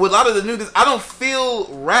 With a lot of the new guys, I don't feel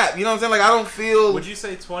rap. You know what I'm saying? Like I don't feel. Would you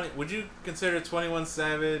say 20? Would you consider 21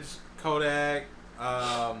 Savage, Kodak,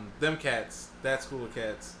 them cats, that school of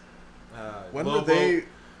cats? When Lobo, were they?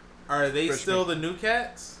 Are they freshmen? still the new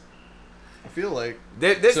cats? I feel like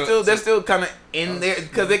They're still kind of in there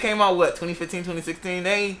because they came out 2015, 2016.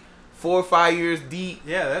 They 4 or 5 years deep.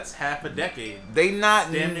 Yeah, that's half a decade. They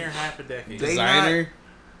not Damn near half a decade. They Designer.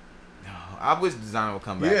 I wish Designer would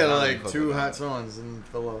come back. You had I like don't 2 know. hot songs and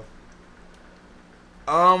fell off.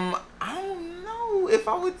 I don't know if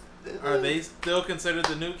I would. Are they still considered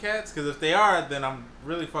the new cats? Because if they are, then I'm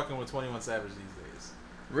really fucking with 21 Savage these days.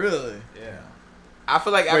 Really? Yeah. I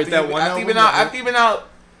feel like Wait, that one after album you've been out, that- after you've been out,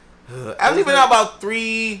 after you've been out about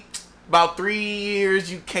 3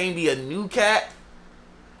 years, you can't be a new cat.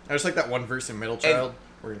 I just like that one verse in Middle Child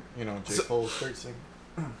where J. Cole starts singing.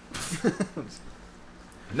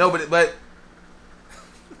 No, but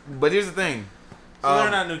here's the thing. So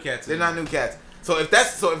they're not new cats. They're not anymore. new cats. So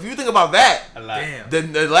if you think about that, A lot.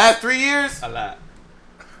 Damn. the last 3 years, A lot.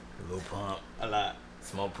 Lil Pump, A lot.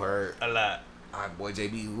 Smoke Perk, A lot. our boy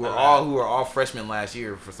JB, who were all freshmen last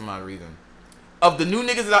year for some odd reason. Of the new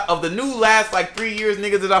niggas of the new last like 3 years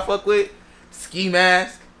niggas that I fuck with, Ski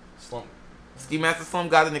Mask. Slump. Ski Mask Slum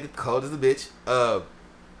got a nigga cold as a bitch.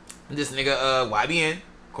 This nigga YBN,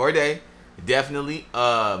 Cordae, definitely.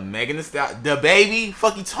 Megan Thee Stallion, the baby.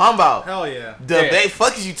 Fuck you talking about? Hell yeah. The Yeah. baby.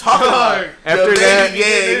 Fuck is you talking about? After the that, baby,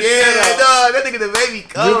 this yeah, shit up. dog. That nigga the baby.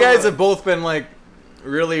 You guys have both been like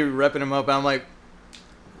really repping him up. I'm like,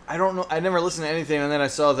 I don't know. I never listened to anything, and then I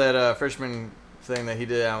saw that freshman thing that he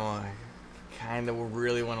did. I'm like, kind of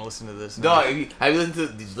really want to listen to this. Dog, have you listened to?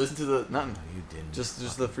 Did you listen to the? Nothing. No, you didn't.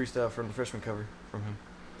 Just the freestyle from the freshman cover from him.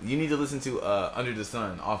 You need to listen to Under the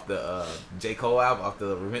Sun off the J. Cole album, off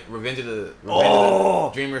the Revenge of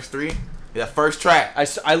the Dreamers 3. That first track.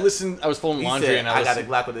 I listened. I was folding laundry said, and I got a listened.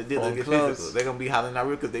 Glock with a dick. Phone Look at close. physical. They're gonna be hollering out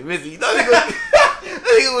real because they miss it. You know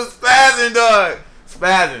he was spazzing, dog.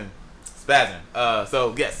 Spazzing.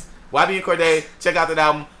 So yes, YBN Cordae. Check out that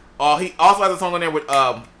album. He also has a song on there with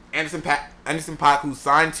Anderson .Paak, who's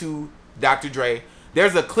signed to Dr. Dre.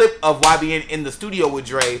 There's a clip of YBN in the studio with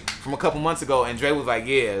Dre from a couple months ago, and Dre was like,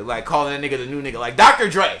 yeah, like calling that nigga the new nigga, like Dr.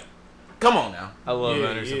 Dre. Come on now. I love Yeah,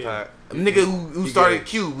 Anderson yeah. .Paak. A nigga who started good.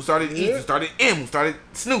 Q, who started E, who started M, who started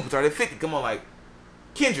Snoop, who started 50. Come on, like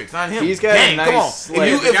Kendrick, sign him. He's got a Gang, nice, come on.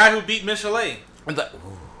 like- The guy who beat Michelet. I'm like,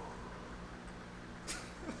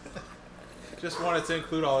 Just wanted to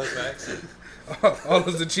include all his facts. All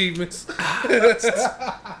his achievements. hate to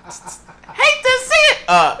see it.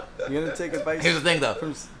 You gonna take advice? Here's the thing though.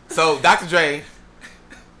 From So Dr. Dre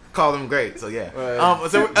called him great. So yeah. Right.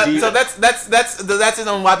 So D- that's his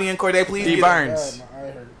own YBN Cordae. Please. D get- Barnes. My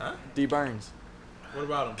eye hurt. D Barnes. What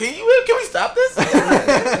about him? Can we stop this?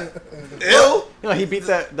 Ew. No, he beat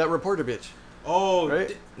that reporter bitch. Oh,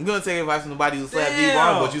 Right? I'm gonna take advice from nobody who slapped D damn.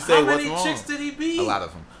 Barnes, but you say How what's many wrong? chicks did he beat? A lot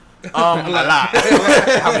of them. A lot.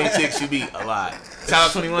 How many chicks you beat? A lot. Shout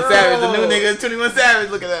out 21 Savage, the new nigga. 21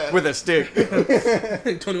 Savage, look at that. With a stick.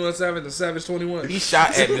 21 Savage, the Savage 21. He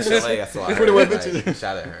shot at Michelet. I saw. 21 Like, bitches. he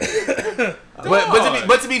shot at her.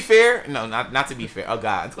 but to be fair, no, not to be fair. Oh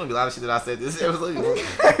God, it's gonna be a lot of shit that I said this episode.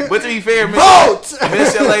 But to be fair, Vote!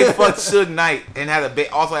 Michelet fucked Suge Knight and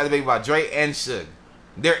also had a baby by Dre and Suge.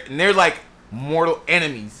 They're like mortal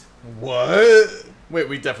enemies. What? Wait,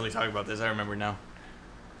 we definitely talked about this. I remember now.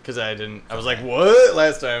 Because I was like, what?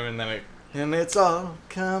 Last time, and then and it's all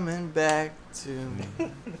coming back to me.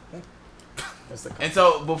 That's the And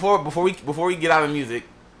so before we get out of music,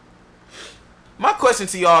 my question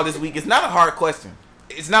to y'all this week is not a hard question.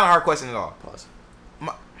 It's not a hard question at all. pause.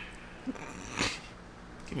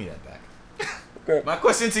 Give me that back. My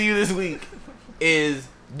question to you this week is: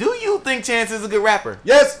 do you think Chance is a good rapper?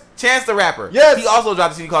 Yes! Chance the Rapper. Yes! He also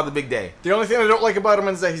dropped a CD called The Big Day. The only thing I don't like about him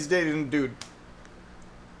is that he's dating a dude.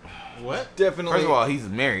 What? Definitely. First of all, he's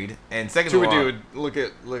married, and second to of a all, dude. Look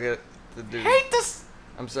at the dude. hate this.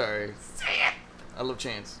 I'm sorry. I love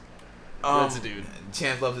Chance. Um, That's a dude.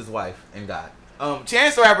 Chance loves his wife and God.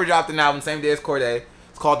 Chance the Rapper dropped an album same day as Cordae.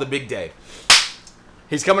 It's called The Big Day.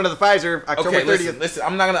 He's coming to the Pfizer October Okay, 30th. listen.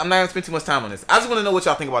 I'm not gonna spend too much time on this. I just want to know what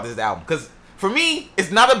y'all think about this album, because for me, it's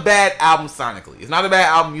not a bad album sonically. It's not a bad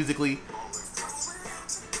album musically.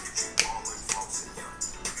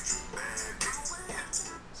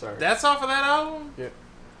 Sorry. That's off of that album?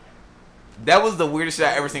 That was the weirdest shit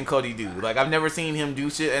I ever seen Cody do. Like, I've never seen him do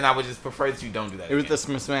shit, and I would just prefer that you don't do that. It was again.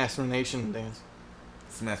 the Assassination dance.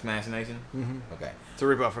 Smash Nation. Mm-hmm. Okay, It's a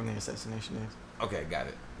rip-off from the Assassination dance. okay, got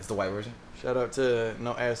it. It's the white version. Shout out to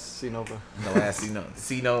No Ass C Nova. No ass, see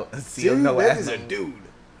no ass. No. dude.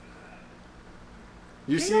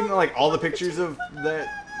 You seen like all the pictures of that?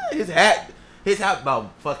 His hat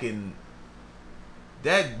about fucking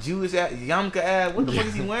that Jewish ass, Yamka ass. What the fuck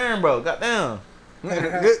is he wearing, bro? Goddamn.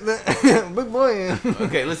 Big boy.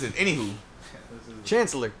 Okay, listen. Anywho,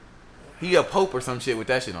 Chancellor. he a pope or some shit with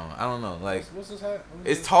that shit on. I don't know. Like, What's his hat?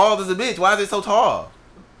 it's tall as a bitch. Why is it so tall?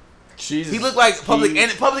 Jesus. He looked like Public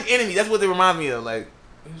Enemy. That's what they remind me of. Like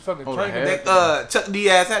He's fucking Oh, train the heck? conductor. that Chuck D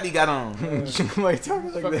ass hat he got on. Why you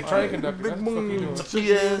talking like Fucking that? train conductor. That's Big what the boy. fuck he doing.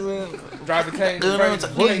 Yeah. Drive the tank. Good Train on the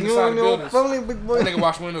Chuck. tank inside the buildings. Family, big boy. That nigga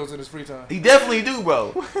wash windows in his free time. He definitely do,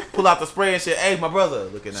 bro. Pull out the spray and shit. Hey, my brother,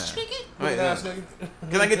 looking at. Look at ass nigga.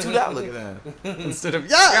 Can I get $2? Look at that. Instead of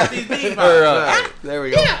Got these beat Or, vibes. there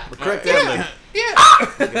we go. The correct ending. Look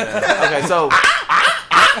at that. Okay, so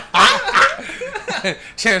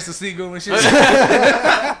Chance the Seagull and shit.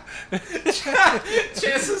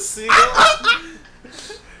 Chances see.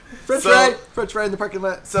 French So- fry in the parking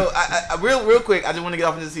lot. I real quick, I just want to get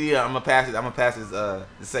off into this CD. I'm gonna pass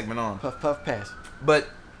this segment on. Puff puff pass. But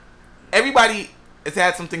everybody has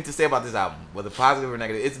had something to say about this album, whether positive or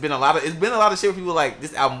negative. It's been a lot of shit where people like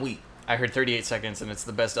this album weak. I heard 38 seconds and it's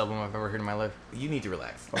the best album I've ever heard in my life. You need to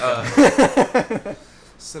relax.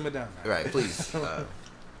 Simmer down. Right, please.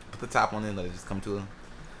 Put the top on in, let it just come to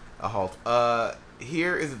a halt.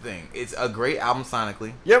 Here is the thing. It's a great album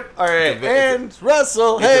sonically. Yep. All right. It's a- And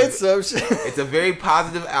Russell it's a- hates some shit. It's a very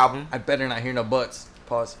positive album. I better not hear no buts.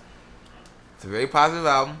 Pause. It's a very positive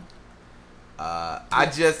album. I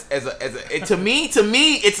just to me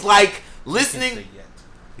it's like listening.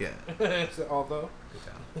 Yeah. Although.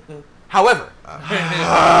 However,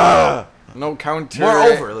 No counter.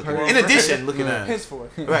 Moreover, looking at. In addition, looking at.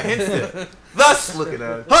 Henceforth. Right, henceforth. Thus, looking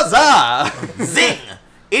at. Huzzah! Zing!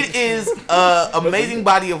 It is an amazing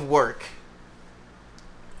body of work.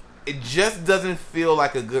 It just doesn't feel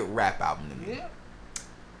like a good rap album to me. Yeah.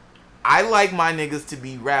 I like my niggas to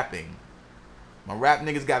be rapping. My rap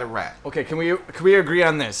niggas gotta rap. Okay, can we agree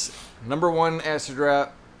on this? Number 1, acid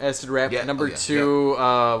rap. Yeah, Number 2,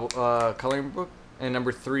 coloring book, and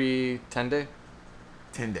number 3, 10 Day.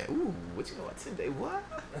 10 Day. Ooh, what you know about 10 Day? What?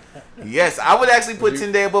 Yes, I would actually put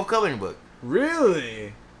 10 Day above coloring book.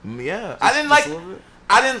 Really? Yeah, I didn't like.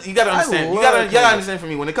 I didn't. You gotta understand. You gotta understand from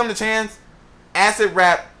me. When it comes to Chance, acid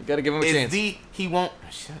rap. You gotta give him a is chance. He won't.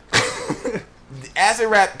 Shut up. Acid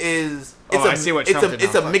rap is. I see what Trump did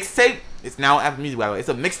it's now. a mixtape. It's now Apple Music, by the way. It's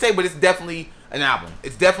a mixtape, but it's definitely an album.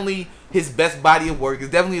 It's definitely his best body of work.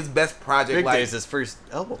 It's definitely his best project. Big like, Day is his first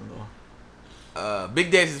album though.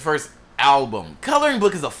 Big Day is his first album. Coloring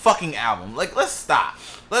Book is a fucking album. Like, let's stop.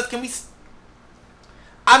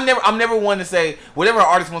 I'm never one to say whatever an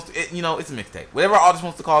artist wants to. It's a mixtape. Whatever an artist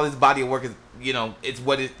wants to call his body of work is, it's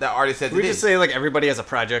what the artist says. We it just is. say like everybody has a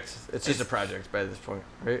project. It's just a project by this point,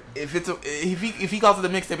 right? If he calls it a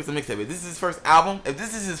mixtape, it's a mixtape. If this is his first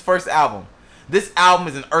album, this album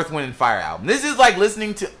is an Earth, Wind, and Fire album. This is like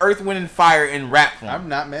listening to Earth, Wind, and Fire in rap form. I'm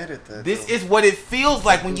not mad at that. This though. is what it feels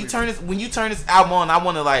like when you turn this album on. I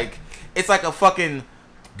want to like, it's like a fucking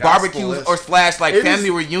barbecue or / like It family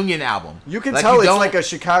is- reunion album. You can Like, tell you it's don't- like a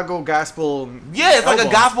Chicago gospel. Yeah, it's like a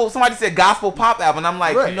album. gospel. Somebody said gospel pop album, and I'm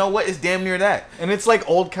like, Right. you know what? It's damn near that. And it's like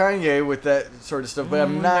old Kanye with that sort of stuff, but We're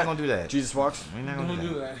I'm not not gonna do that. Jesus Walks. We're not Don't gonna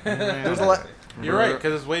do that. that. There's a lot. You're right,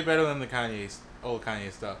 because it's way better than the old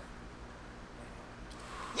Kanye stuff.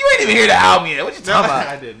 You ain't even hear the album yet. What you talking about?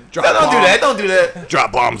 I didn't. No, don't do that. Don't do that.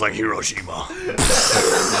 Drop bombs like Hiroshima.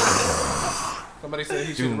 Somebody said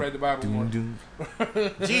he should have read the Bible more.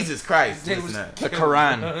 Jesus Christ. Jay listen was- to that. The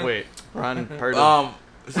Quran. Wait, Quran. Pardon.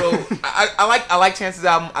 So I like Chance's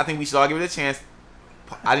album. I think we should all give it a chance.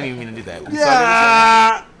 I didn't even mean to do that. We should all give it a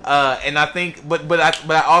yeah. chance. And I think, but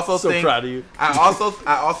I also So think, proud of you. I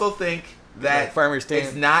also think that Farmer Stan.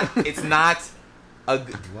 it's not a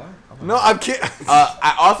good. No, I'm kidding.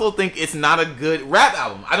 I also think it's not a good rap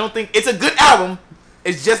album. I don't think it's a good album.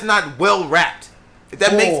 It's just not well rapped. If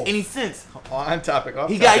that makes any sense. On topic.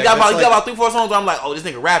 He got about 3-4 songs where I'm like, oh, this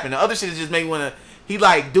nigga rapping. The other shit is just make me wanna. He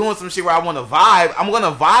like doing some shit where I want to vibe. I'm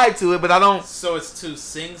gonna vibe to it, but I don't. So it's too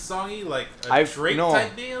sing-songy, like a I've- Drake no.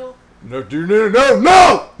 type deal? No.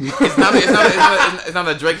 No. It's not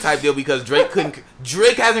a Drake type deal because Drake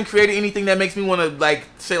hasn't created anything that makes me want to like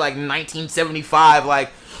say like 1975. Like,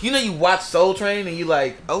 you watch Soul Train and you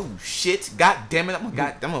like, oh shit, god damn it,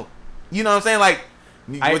 you know what I'm saying? Like,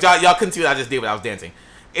 y'all couldn't see what I just did, but I was dancing.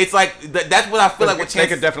 It's like that's what I feel like. With They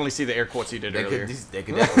Chance, could definitely see the air quotes you did earlier. they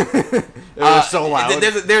could definitely. It was so loud.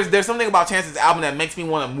 There's something about Chance's album that makes me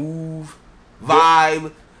want to move,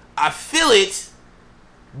 vibe. I feel it,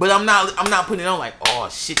 but I'm not putting it on like, oh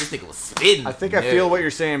shit, this nigga was spitting. I think I feel what you're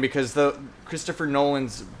saying because the Christopher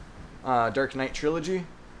Nolan's Dark Knight trilogy.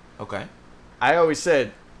 Okay. I always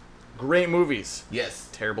said, great movies. Yes.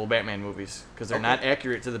 Terrible Batman movies because they're Okay. not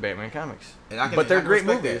accurate to the Batman comics. And But they're I can great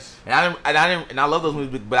respect movies. that. And I love those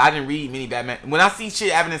movies, but I didn't read many Batman. When I see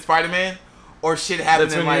shit happening in Spider-Man or shit happening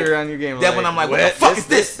That's when like you're on your game. that's when I'm like, what the fuck is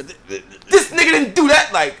this? This nigga didn't do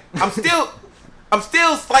that. Like, I'm still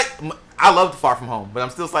slight. I loved Far From Home, but I'm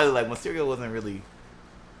still slightly like Mysterio wasn't really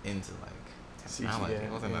into like technology.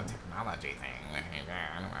 It wasn't a technology thing.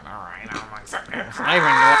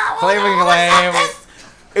 Flavoring lame.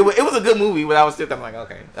 It was a good movie, but I was still kind of like,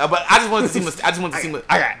 okay. But I just wanted to see. I just wanted to see. What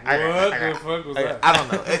the fuck was that? I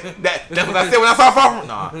don't know. That's what I said when I saw Far From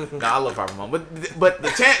Home. Nah, I love Far From Home. But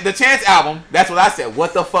the Chance album, that's what I said.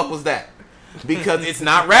 What the fuck was that? Because it's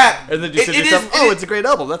not rap. And then you said to yourself, it's a great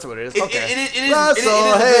album. That's what it is.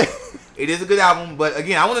 Okay. It is a good album, but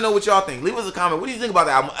again, I want to know what y'all think. Leave us a comment. What do you think about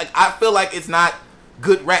the album? I feel like it's not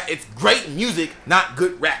good rap. It's great music, not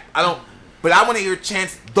good rap. But I want to hear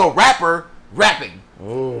Chance the rapper rapping.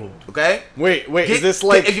 Oh. Okay. Wait. Is this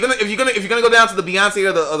like if you're gonna go down to the Beyonce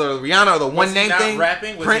or the Rihanna or the one name thing?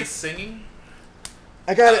 Rapping? Was he Prince. singing?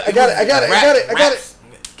 I got it.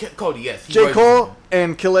 Cody, yes. he J. was- Cole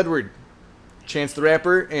and Kill Edward. Chance the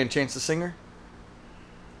rapper and Chance the singer.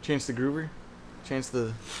 Chance the groover. Chance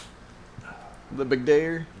the big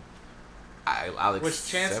dayer. I'll Was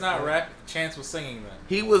Chance accept not that. rap? Chance was singing then.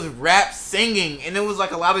 He was rap singing, and it was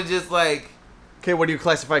like a lot of just like Okay, what do you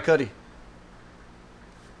classify Cudi?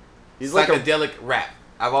 He's like a psychedelic rap.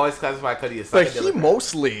 I've always classified Cudi as but psychedelic he rap.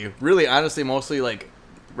 mostly, really honestly, like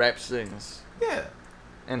rap sings. Yeah.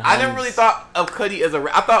 And I never hums. really thought of Cudi as a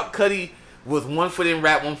rap. I thought Cudi was 1 foot in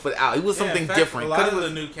rap, 1 foot out. He was something in fact, different. A lot Cudi of was,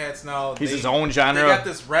 the new cats now. He's they, his own They genre. got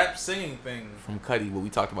this rap singing thing. from Cudi, but we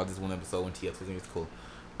talked about this one episode when TX was in. It's cool.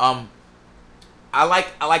 I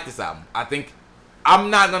like this album. I think I'm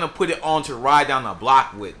not gonna put it on to ride down the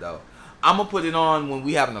block with though. I'm gonna put it on when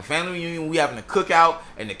we having a family reunion, we having a cookout,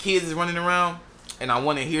 and the kids is running around, and I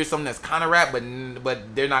want to hear something that's kind of rap, but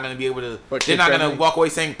they're not gonna be able to. But They're not gonna kid-friendly? walk away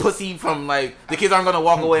saying pussy from like the kids aren't gonna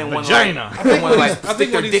walk away and want to Vagina. like I stick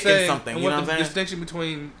think their what he's dick in saying, something. and You know what what the I'm saying? distinction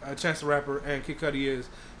between Chance the Rapper and Kid Cudi is,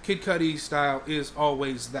 Kid Cudi's style is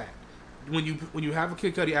always that. When you have a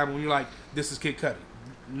Kid Cudi album, you're like, this is Kid Cudi.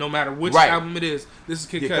 No matter which Right. album it is, this is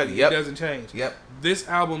Kid Kid Cudi. Cudi, yep. It doesn't change. Yep. This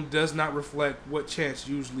album does not reflect what Chance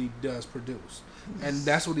usually does produce. And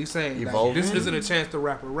that's what he's saying. Like, Evolving? this isn't a Chance the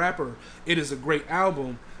Rapper. It is a great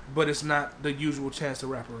album, but it's not the usual Chance the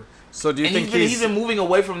Rapper. So do you And think he's been moving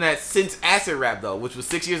away from that since Acid Rap though, which was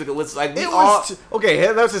 6 years ago. It's like we It all. was okay.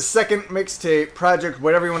 That was his second mixtape project,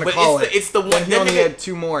 whatever you want to But call it's it. the- it's the one- And he that only nigga- had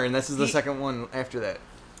 2 more, and this is the he- second one after that.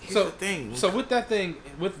 Here's So the thing. So with that thing,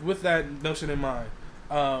 with that notion in mind,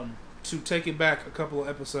 to take it back a couple of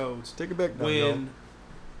episodes, Take it back now, when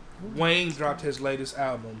Wayne dropped his latest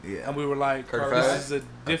album, Yeah. and we were like, Carter this Five? is a a couple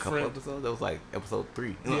different. episodes. That was like episode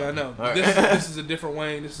 3. Yeah, I know. All right. This is a different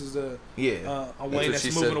Wayne. This is a Yeah. a Wayne what that's she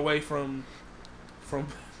moving said. away from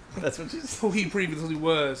That's what you said. who he previously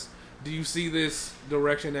was. Do you see this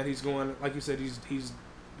direction that he's going? Like you said, he's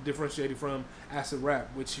differentiated from acid rap,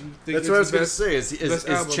 which you think That's is what I was the going to best. say. best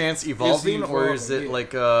album. Is Chance Is he evolving, or is it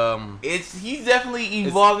evolving? like He's definitely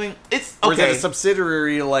evolving. It's or is it okay. a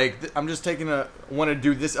subsidiary? Like I'm just want to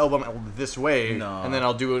do this album this way, No. and then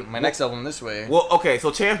I'll do my next album this way. Well, okay. So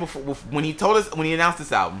Chance, when he told us, when he announced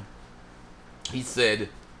this album, he said,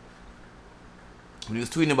 when he was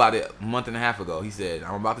tweeting about it a month and a half ago, he said,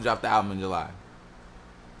 "I'm about to drop the album in July.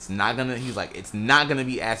 It's not gonna." He's like, "It's not gonna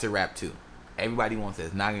be Acid Rap 2. Everybody wants it.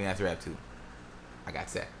 It's not gonna be Acid Rap 2. I got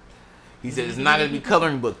set." He said, "It's not gonna be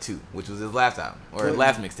Coloring Book 2, which was his last album or his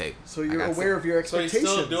last mixtape." So I you're got aware set. of your So he's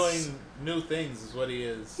expectations. still doing new things, is what he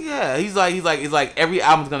is. Yeah, he's like every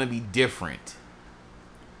album's gonna be different.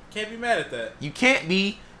 Can't be mad at that. You can't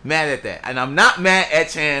be mad at that. And I'm not mad at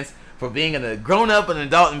Chance for being a grown up, an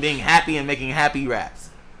adult, and being happy and making happy raps.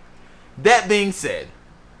 That being said,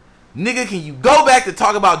 nigga, can you go back to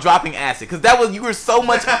talk about dropping acid? Because that was, you were such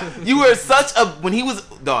a, when he was,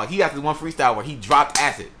 dog, he got this one freestyle where he dropped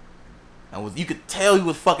acid. And you could tell he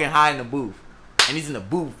was fucking high in the booth. And he's in the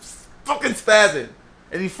booth fucking spazzing.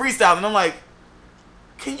 And he freestyled, and I'm like,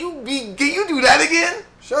 can you do that again?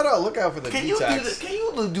 Shut up! Look out for the Can detox.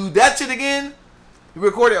 you do that shit again? He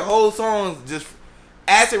recorded whole songs, just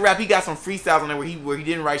acid rap. He got some freestyles on there where he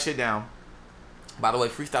didn't write shit down. By the way,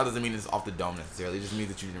 freestyle doesn't mean it's off the dome necessarily. It just means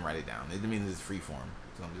that you didn't write it down. It means it's free form.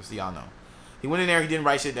 So just so y'all know. He went in there, he didn't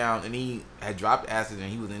write shit down, and he had dropped acid,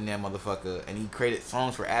 and he was in that motherfucker, and he created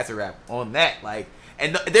songs for acid rap on that. Like,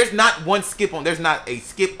 and there's not one skip on. There's not a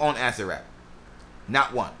skip on acid rap.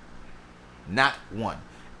 Not one. Not one.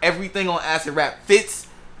 Everything on acid rap fits.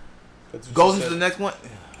 Goes into the next one.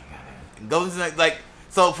 Goes into the next, like,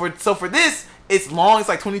 so for this, it's long. It's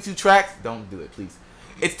like 22 tracks. Don't do it, please.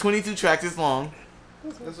 It's 22 tracks. It's long.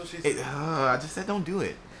 That's what she said. I just said don't do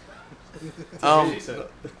it. She said.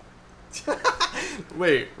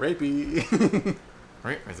 Wait, rapey.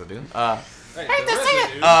 Right, so do. Hey, the rest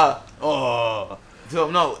of you- Oh. So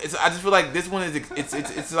no, I just feel like this one is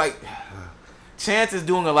it's like Chance is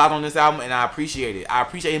doing a lot on this album, and I appreciate it. I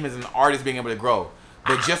appreciate him as an artist being able to grow.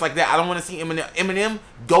 But just like that, I don't want to see Eminem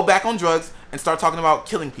go back on drugs and start talking about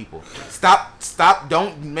killing people. Stop!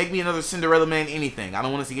 Don't make me another Cinderella Man anything. I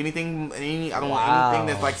don't want to see anything. I don't want anything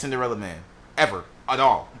that's like Cinderella Man ever at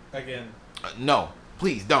all. Again. No,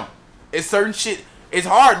 please don't. It's certain shit. It's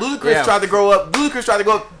hard. Ludacris Yeah. tried to grow up.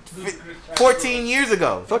 14 years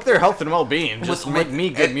ago. Fuck their health and well-being. Just With- make me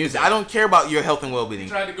good music. I don't care about your health and well-being. He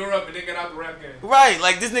tried to grow up and then get out the rap game. Right,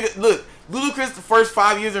 like this nigga. Look, Ludacris, the first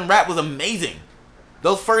 5 years in rap was amazing.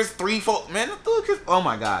 Those first 3-4, man, Ludacris. Oh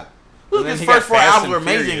my god, And then Ludacris' he first got 4 Fast albums and were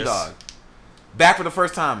amazing, Furious. dog. Back for the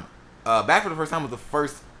first time. Back for the first time was the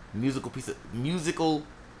first musical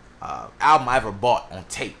album I ever bought on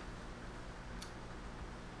tape.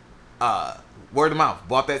 Word of mouth,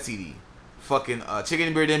 bought that CD. Fucking Chicken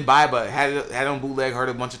and Beer didn't buy, but had it on bootleg. Heard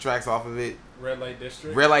a bunch of tracks off of it. Red Light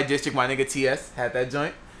District. Red Light District, my nigga TS had that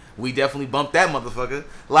joint. We definitely bumped that motherfucker.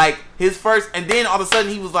 Like his first, and then all of a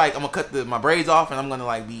sudden he was like, "I'm gonna cut my braids off, and I'm gonna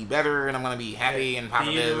like be better, and I'm gonna be happy and Theater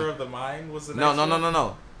positive." of the Mind was the No, next no, no, one? no,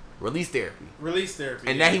 no. Release Therapy, Release Therapy.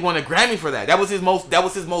 and then he won a Grammy for that. That was his most.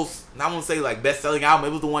 I won't say like best selling album.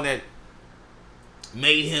 It was the one that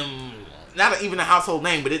made him not even a household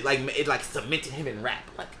name, but it like cemented him in rap.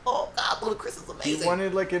 Like, oh God, Ludacris is amazing. He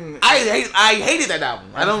wanted like an I hated that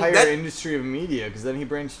album. I don't. entire industry of media because then he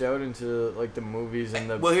branched out into like the movies and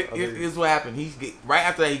the. Well, here's what happened. Right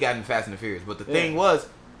after that he got in Fast and the Furious. But the thing was,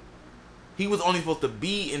 he was only supposed to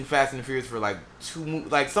be in Fast and the Furious for like 2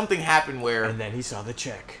 movies. Like something happened where. And then he saw the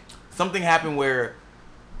check. Something happened where,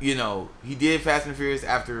 you know, he did Fast and the Furious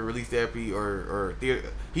after Release Therapy or Theater.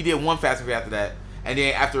 He did one Fast and Furious after that, and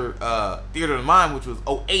then after Theater of the Mind, which was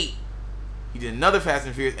 2008, he did another Fast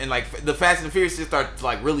and Furious, and like the Fast and the Furious just started to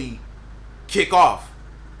like really kick off.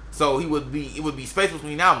 So it would be space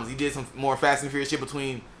between albums. He did some more Fast and Furious shit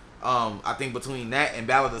between, I think between that and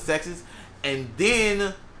Ballad of the Sexes, and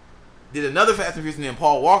then did another Fast and Furious, and then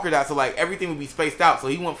Paul Walker died. So like everything would be spaced out. So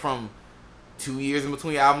he went from 2 years in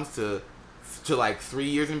between albums to like 3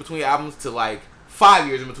 years in between albums to like 5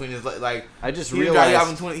 years in between. His like I just he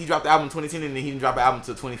realized he dropped the album in 2010, and then he didn't drop the album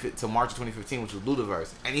to March of 2015, which was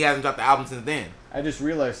Ludaverse, and he hasn't dropped the album since then. I just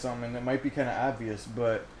realized something, and it might be kind of obvious,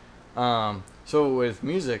 but so with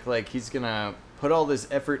music, like he's gonna put all this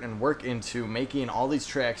effort and work into making all these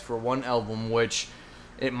tracks for one album, which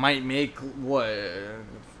it might make what a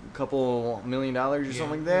couple $1 million or something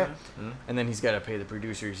like that, and then he's got to pay the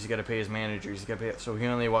producers, he's got to pay his managers, he's got to pay. So he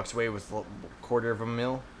only walks away with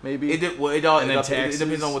 $250,000 maybe. It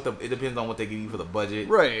depends on what they give you for the budget,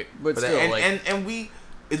 right? But still,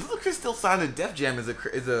 is Ludacris still signed to Def Jam is a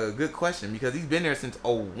good question because he's been there since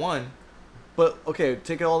 2001. But okay,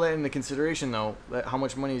 take all that into consideration though, how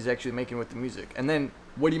much money he's actually making with the music, and then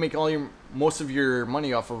what do you make most of your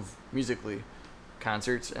money off of musically?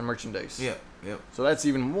 Concerts and merchandise. Yeah. So that's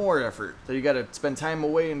even more effort. So you got to spend time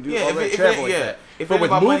away and do all that travel like that. But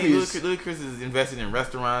with movies, Ludacris is invested in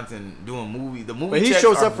restaurants and doing movies. The movie. But he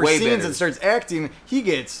shows up for scenes better. and starts acting. He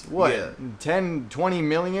gets what 10, 20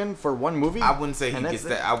 million for one movie. I wouldn't say he gets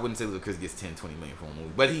that. I wouldn't say Ludacris gets 10, 20 million for one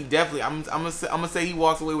movie. But he definitely. I'm gonna say he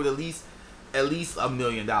walks away with at least $1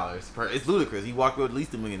 million per. It's Ludacris. He walked away with at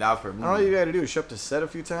least $1 million per movie. All you got to do is show up to set a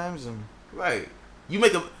few times and. Right. You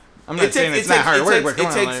make a. I'm not saying it's not hard work, but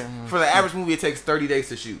for the average movie, it takes 30 days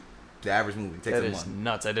to shoot. The average movie takes that a is month.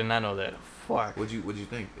 Nuts. I did not know that. Fuck. What'd you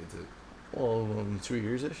think it took? Well, 2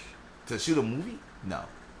 years ish. To shoot a movie? No,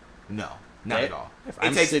 not at all.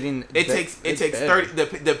 It takes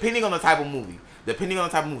 30. Depending on the type of movie.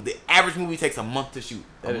 The average movie takes a month to shoot.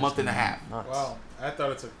 A month and a half. Nuts. Wow. I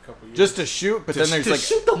thought it took a couple years. Just to shoot, but then there's like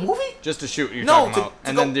shoot the movie. Just to shoot, you're talking about,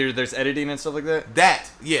 and then there's editing and stuff like that. That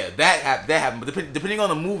happened. But depending on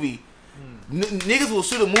the movie, niggas will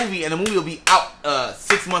shoot a movie and the movie will be out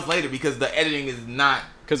 6 months later because the editing is not.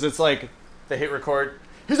 Because it's like they hit record.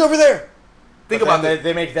 He's over there. Think about that.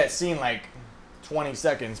 They make that scene like 20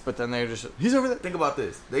 seconds, but then they just he's over there. Think about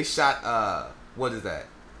this. They shot what is that?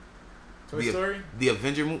 Toy Story? The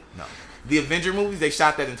Avenger movie? No. The Avenger movies, they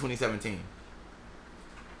shot that in 2017.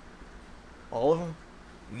 All of them?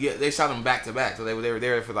 Yeah, they shot them back to back. So they were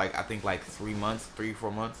there for like, I think like 3 months,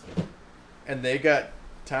 3-4 months. And they got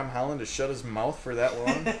Tom Holland to shut his mouth for that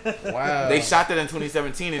long? Wow. They shot that in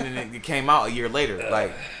 2017 and then it came out a year later.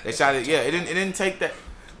 Like they shot it, yeah, it didn't take that.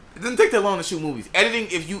 It doesn't take that long to shoot movies. Editing,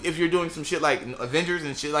 if you're doing some shit like Avengers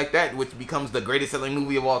and shit like that, which becomes the greatest selling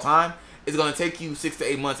movie of all time, it's gonna take you 6 to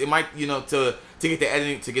 8 months. It might, to get the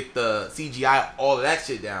editing, to get the CGI, all of that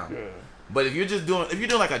shit down. Yeah. But if you're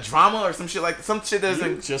doing like a drama or some shit like some shit that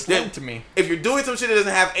doesn't just lied to me. If you're doing some shit that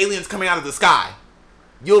doesn't have aliens coming out of the sky,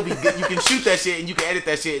 you'll be good. You can shoot that shit and you can edit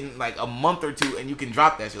that shit in like a month or two and you can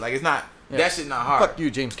drop that shit. Like it's not that shit not hard. Fuck you,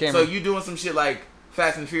 James Cameron. So you doing some shit like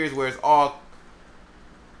Fast and Furious where it's all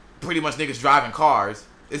pretty much niggas driving cars.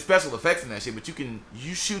 It's special effects in that shit, but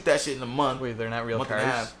you shoot that shit in a month. Wait, they're not real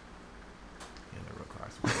cars?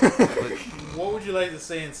 What would you like to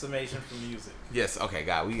say in summation for music? Yes, okay,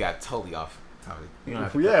 God, we got totally off topic. You're gonna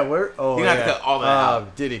have to cut all that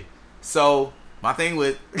out. Diddy. So, my thing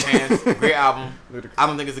with Chance, great album. I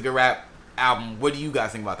don't think it's a good rap album. What do you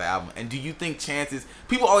guys think about the album? And do you think Chance is...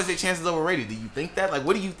 People always say Chance is overrated. Do you think that? Like,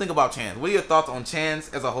 what do you think about Chance? What are your thoughts on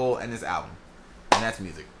Chance as a whole and this album? And that's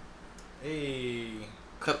music. Hey.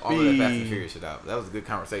 Cut all of that Fast and Furious shit out. That was a good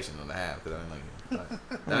conversation on the half. Because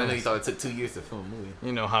I know you thought it took 2 years to film a movie.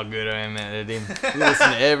 You know how good I am at editing. You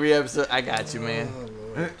listen to every episode. I got you, man. Oh,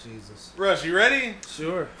 Lord Jesus. Rush, you ready?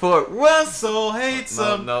 Sure. For Russell hates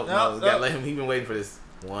some. No. Gotta let him. He's been waiting for this.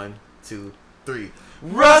 1, 2, 3.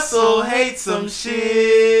 Russell hates some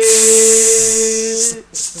shit.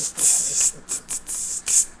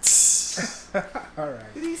 All right.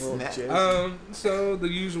 So the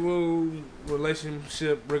usual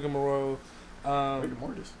relationship rigmarole.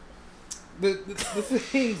 Mortis. The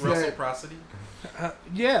things Reciprocity.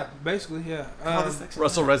 Yeah, basically, yeah.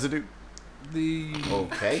 Russell residue. The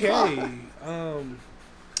Okay.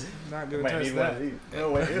 Not gonna Might test need one that. of these.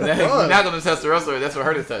 No way. You're not gonna test the wrestler. That's for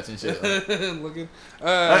her to touch and shit. Looking.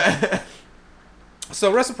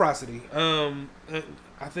 So reciprocity.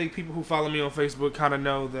 I think people who follow me on Facebook kind of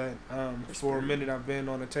know that for a minute I've been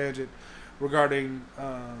on a tangent regarding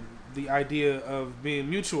the idea of being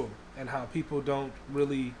mutual and how people don't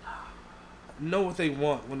really know what they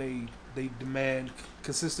want when they demand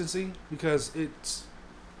consistency, because it's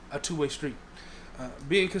a two-way street.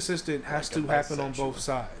 Being consistent has to happen on both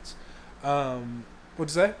sides. What'd you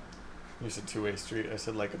say? You said two-way street. I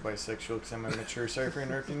said like a bisexual because I'm a mature surfer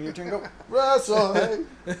and everything. You turn go wrestle.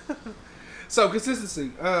 So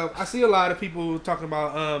consistency. I see a lot of people talking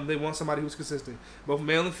about they want somebody who's consistent, both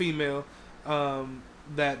male and female.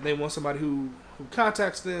 That they want somebody who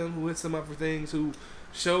contacts them, who hits them up for things, who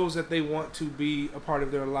shows that they want to be a part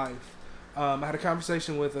of their life. I had a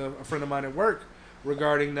conversation with a friend of mine at work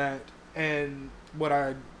regarding that, and what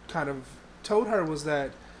I kind of told her was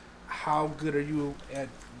that how good are you at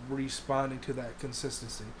responding to that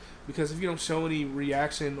consistency? Because if you don't show any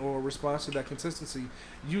reaction or response to that consistency,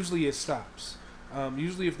 usually it stops.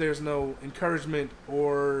 Usually if there's no encouragement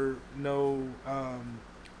or no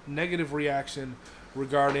negative reaction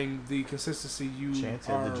regarding the consistency you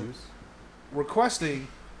are requesting,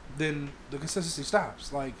 then the consistency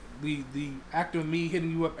stops. Like the act of me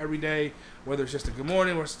hitting you up every day, whether it's just a good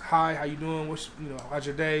morning or hi, how you doing, how's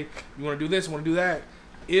your day, you want to do this, want to do that,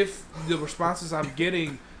 if the responses I'm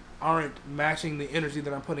getting aren't matching the energy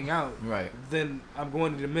that I'm putting out, Right. then I'm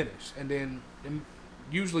going to diminish, and then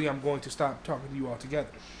usually I'm going to stop talking to you altogether.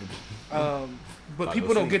 But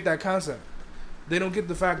people don't get that concept. They don't get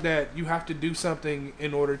the fact that you have to do something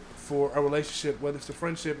in order for a relationship, whether it's a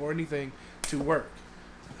friendship or anything, to work.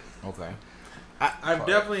 Okay. I've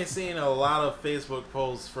definitely seen a lot of Facebook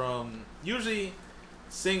posts from usually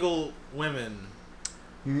single women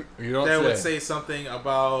You don't that say. would say something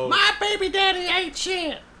about My baby daddy ain't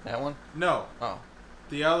shit. That one? no. Oh.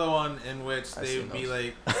 The other one in which I've they seen would be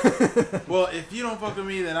those. like, well, if you don't fuck with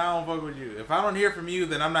me, then I don't fuck with you. If I don't hear from you,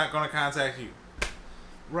 then I'm not going to contact you.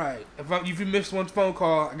 Right. If you missed one phone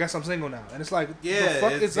call, I guess I'm single now. And it's like, Yeah, the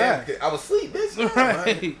fuck it's- is that? I was asleep, bitch.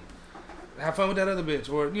 Right. Have fun with that other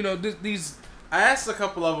bitch. Or, these... I asked a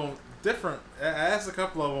couple of them,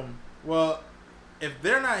 well, if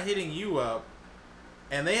they're not hitting you up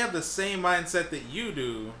and they have the same mindset that you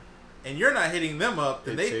do and you're not hitting them up,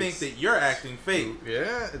 then they think that you're acting fake.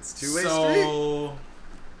 Yeah, it's two-way street. So,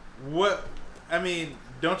 what, I mean,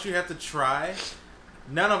 don't you have to try?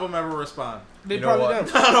 None of them ever respond. They You know probably what?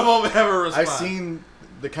 don't. None of them ever respond. I've seen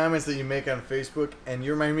the comments that you make on Facebook, and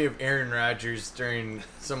you remind me of Aaron Rodgers during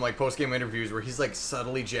some like post-game interviews where he's like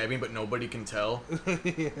subtly jabbing, but nobody can tell,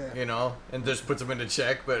 Yeah. and just puts him into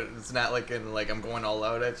check, but it's not like I'm going all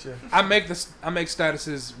out at you. I make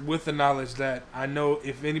statuses with the knowledge that I know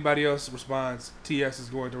if anybody else responds, TS is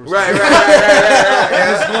going to respond. Right.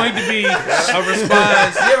 It's going to be a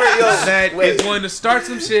response that is going to start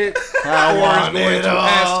some shit, or is going to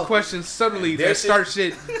ask questions subtly that start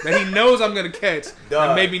shit that he knows I'm going to catch,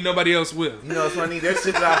 and maybe nobody else will. You know, it's funny. There's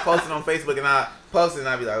shit that I posted on Facebook, and I post it, and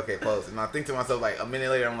I be like, okay, post it. And I think to myself, like, a minute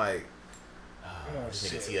later, I'm like,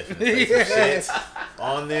 this nigga TS finna say some shit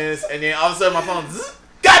on this. And then all of a sudden, my phone, zzz,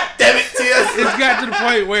 God damn it, TS. It's got to the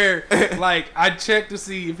point where, like, I check to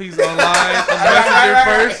see if he's online on Messenger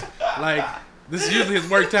first. Like, this is usually his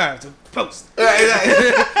work time to post. He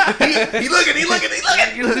looking.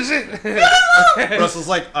 You know the shit. Russell's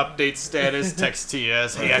like update status, text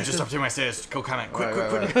TS. Hey, I just updated my status. Go comment. Quick.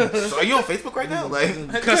 So are you on Facebook right now?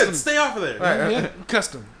 Like, Custom. Stay off of there. Yeah,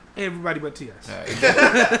 custom. Everybody but TS. Damn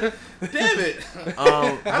it.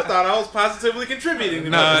 I thought I was positively contributing to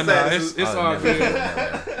Nah, the statuses. it's all never, good.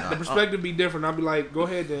 never. The perspective be different. I'll be like, go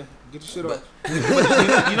ahead then, get your shit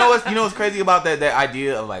off. you know what's crazy about that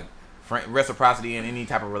idea of like reciprocity in any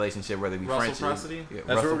type of relationship, whether it be friendship. Reciprocity? Yeah,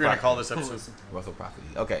 That's what we're gonna call this episode. Reciprocity.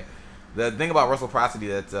 Okay. The thing about reciprocity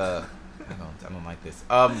that's I don't like this.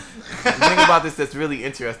 The thing about this that's really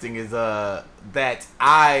interesting is that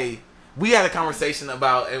we had a conversation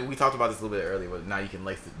about, and we talked about this a little bit earlier, but now you can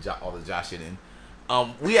lace all the Josh shit in.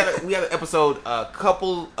 We had an episode a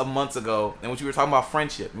couple of months ago in which we were talking about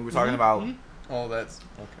friendship. We were talking about Oh, that's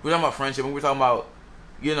okay. we were talking about friendship. We were talking about,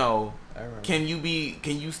 you know, I remember. can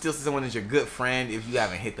you still see someone as your good friend if you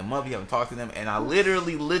haven't hit them up, you haven't talked to them? And I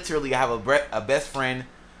literally have a best friend.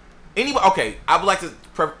 Anybody? Okay, I would like to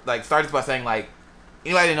start this by saying, like,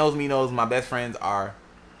 anybody that knows me knows my best friends are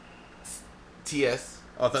TS.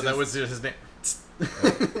 Oh, I thought that was his name.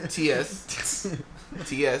 TS.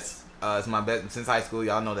 TS. It's my best since high school.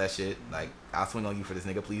 Y'all know that shit. Like, I'll swing on you for this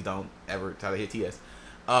nigga. Please don't ever try to hit TS.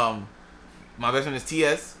 My best friend is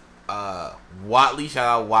TS. Watley, shout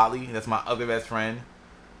out Watley. That's my other best friend.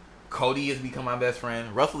 Cody has become my best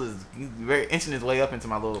friend. Russell he's very inching his way up into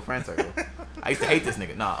my little friend circle. I used to hate this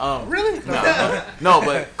nigga. Really? No,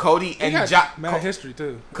 but Cody and Josh. Mad history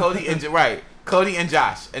too. Cody and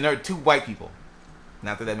Josh, and they're two white people.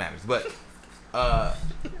 Not that matters, but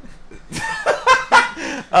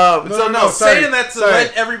saying that to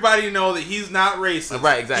let everybody know that he's not racist.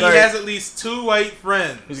 Right, exactly. He has at least 2 white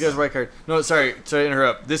friends. He's got his white card. No, sorry to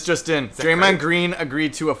interrupt. This just in. Draymond Green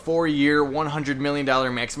agreed to a 4-year, $100 million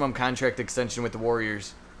maximum contract extension with the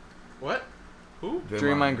Warriors. What? Who?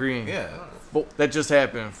 Draymond Green. Yeah. That just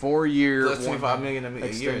happened. 4-year, Plus $25 million a year.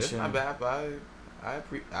 That's extension. not bad, but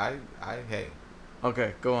hey.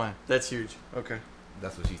 Okay, go on. That's huge. Okay.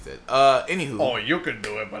 That's what she said. Anywho. Oh, you can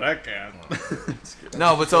do it, but I can't.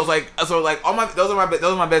 No, but those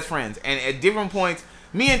are my best friends, and at different points,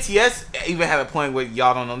 me and TS even had a point where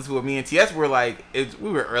y'all don't know this, where me and TS were like, we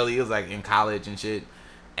were early. It was like in college and shit,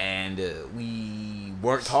 and we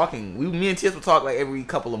weren't talking. Me and TS would talk like every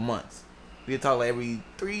couple of months. We'd talk like every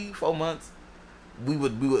 3-4 months. We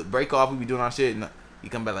would break off. We'd be doing our shit, and he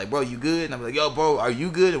come back like, bro, you good? And I'm like, yo, bro, are you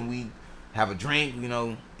good? And we have a drink,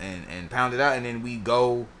 and pound it out, and then we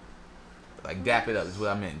go, like, dap it up. Is what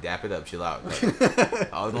I meant. Dap it up. Chill out. Like,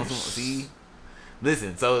 I was on some, see?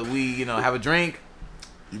 Listen, so we, have a drink.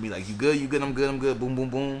 You be like, you good? You good? I'm good. I'm good. Boom, boom,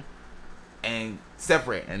 boom. And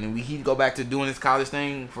separate. And then he'd go back to doing his college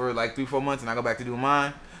thing for, like, 3-4 months, and I go back to doing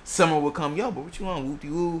mine. Summer would come, yo, but what you on?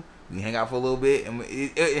 Whoop-de-woo. We hang out for a little bit. And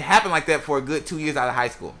it happened like that for a good 2 years out of high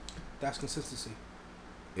school. That's consistency.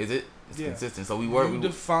 Is it? It's consistent. So you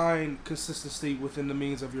define consistency within the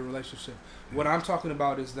means of your relationship. What I'm talking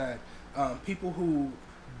about is that people who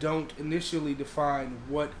don't initially define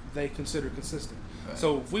what they consider consistent. Right.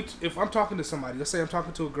 So if I'm talking to somebody, let's say I'm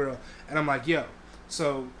talking to a girl, and I'm like, yo,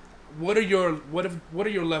 so what are your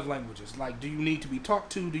love languages? Like, do you need to be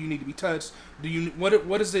talked to? Do you need to be touched?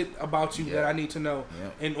 What is it about you that I need to know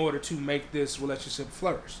in order to make this relationship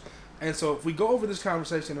flourish? And so if we go over this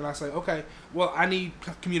conversation and I say, okay, well, I need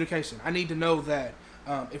communication. I need to know that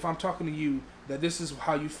if I'm talking to you, that this is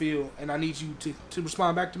how you feel, and I need you to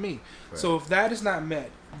respond back to me. Right. So if that is not met,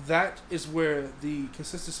 that is where the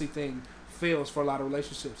consistency thing fails for a lot of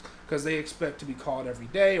relationships, because they expect to be called every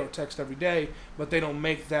day or text every day, but they don't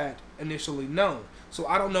make that initially known. So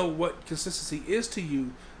I don't know what consistency is to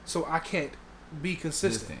you, so I can't be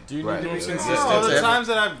consistent. Do you need to be consistent? All the times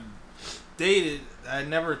that I've dated, I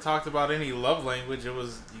never talked about any love language. It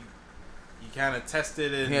was you kind of test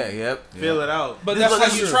it and feel it out. But that's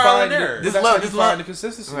how you trial and error. This find the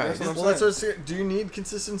consistency. Right. That's what I'm saying. Do you need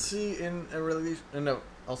consistency in a relation?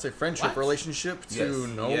 I'll say friendship relationship to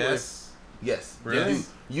know. Yes. Really?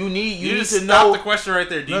 You need to stop know the question right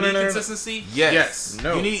there. Do you need consistency? Yes.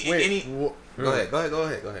 No. You need Go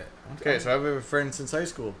ahead. Okay, so I have a friend since high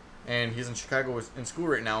school, and he's in Chicago in school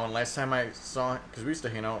right now. And last time I saw him, because we used to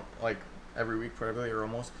hang out like every week, probably, or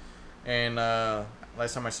almost. And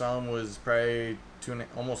last time I saw him was probably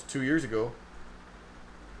almost 2 years ago.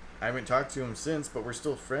 I haven't talked to him since, but we're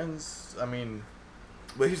still friends. I mean,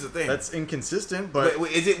 but here's the thing. That's inconsistent. But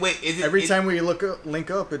is it every time we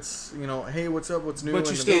link up, it's hey, what's up? What's new? But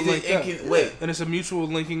you still link up. And it's a mutual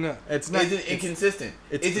linking up. It's not. Is it inconsistent?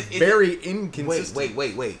 It's very inconsistent.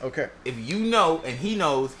 Wait. Okay. If you know and he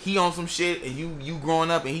knows he on some shit, and you growing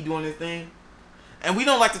up and he doing his thing, and we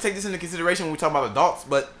don't like to take this into consideration when we talk about adults,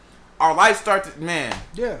 but our life starts, man.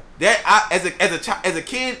 Yeah. That as a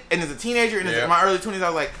kid and as a teenager and in my early 20s, I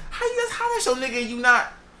was like, how that's your nigga and you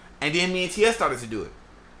not? And then me and TS started to do it.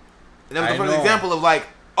 And that was the first example of like,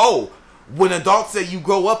 when adults say you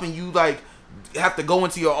grow up and you like have to go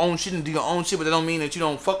into your own shit and do your own shit, but that don't mean that you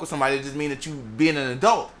don't fuck with somebody. It just mean that you being an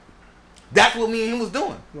adult. That's what me and him was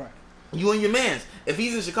doing. Right. You and your mans. If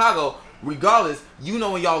he's in Chicago, regardless,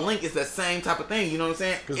 when y'all link, it's that same type of thing. You know what I'm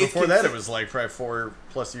saying? Because before that, it was like probably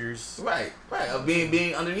 4+ years. Right. Of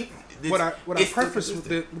being underneath. What I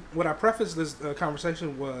prefaced this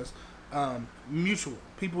conversation was mutual.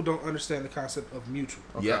 People don't understand the concept of mutual.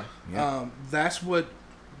 Okay. Yeah. That's what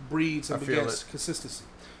breeds and begets consistency.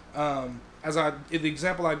 The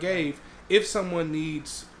example I gave, if someone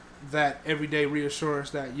needs that everyday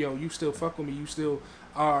reassurance that you still fuck with me, you still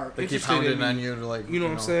are they interested keep hounding in me, on you to like you know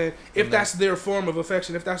what I'm saying? If that's their form of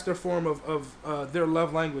affection, if that's their form of their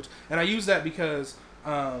love language, and I use that because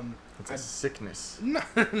It's a sickness. No,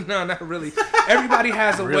 no, not really. Everybody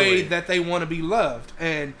has a way Really? that they want to be loved,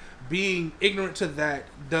 and being ignorant to that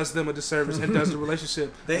does them a disservice and does the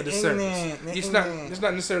relationship a disservice. It's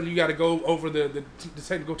not necessarily you got to go over the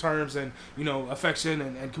technical terms and affection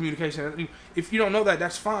and communication. If you don't know that,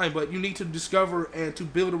 that's fine, but you need to discover and to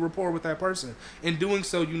build a rapport with that person. In doing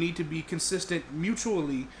so, you need to be consistent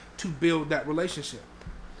mutually to build that relationship.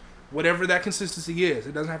 Whatever that consistency is.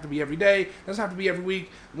 It doesn't have to be every day. It doesn't have to be every week,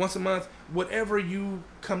 once a month. Whatever you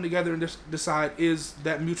come together and decide is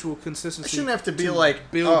that mutual consistency. It shouldn't have to be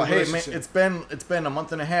like, build oh, a hey, man, relationship. it's been a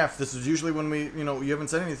month and a half. This is usually when we, you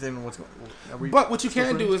haven't said anything. But what you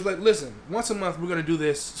can do is like, listen, once a month we're going to do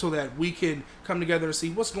this so that we can come together and see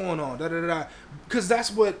what's going on. Because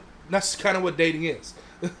that's kind of what dating is.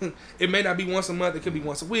 It may not be once a month. It could be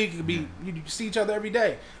once a week. It could be you see each other every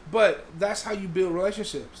day. But that's how you build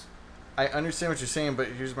relationships. I understand what you're saying, but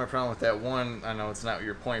here's my problem with that. One, I know it's not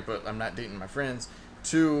your point, but I'm not dating my friends.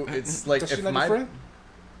 Two, it's like Does if she like my your friend?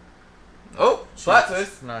 Oh, plot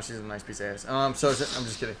twist. No, she's a nice piece of ass. I'm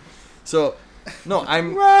just kidding. So, no,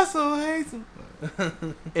 I'm Russell Hazen.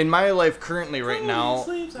 in my life currently right now.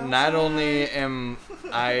 Not only am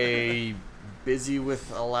I busy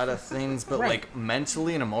with a lot of things, but like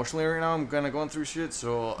mentally and emotionally right now, I'm going through shit.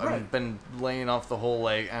 So I've been laying off the whole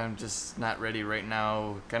like I'm just not ready right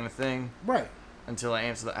now kind of thing. Right. Until I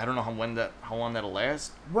answer that, I don't know how long that'll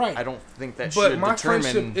last. Right. I don't think that but should my determine.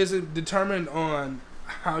 friendship isn't determined on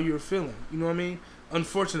how you're feeling. You know what I mean?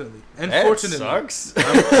 Unfortunately. That sucks.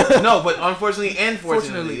 No, but unfortunately and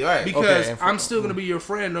fortunately, right? Because Okay, I'm still gonna be your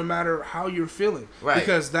friend no matter how you're feeling. Right.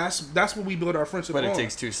 Because that's what we build our friendship But on. it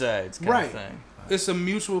takes two sides, kind Right. of thing. It's a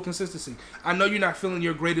mutual consistency. I know you're not feeling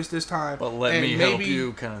your greatest this time. But let and me help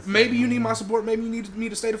you, kind of thing. Maybe you need my support. Maybe you need me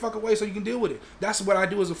to stay the fuck away so you can deal with it. That's what I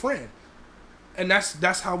do as a friend. And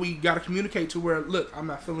that's how we gotta communicate to where, look, I'm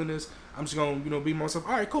not feeling this. I'm just gonna, be myself.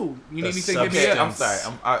 All right, cool. You need anything, hit me Okay, up. I'm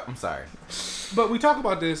sorry. I'm sorry. But we talk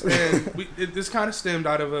about this, and this kind of stemmed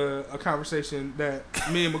out of a conversation that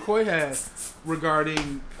me and McCoy had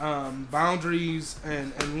regarding boundaries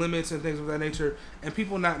and limits and things of that nature, and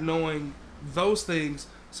people not knowing those things.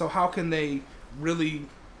 So how can they really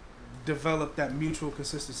develop that mutual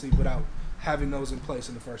consistency without having those in place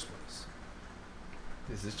in the first place?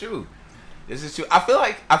 This is true. I feel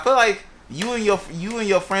like you and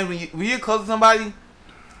your friends when you're close to somebody,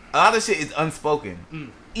 a lot of shit is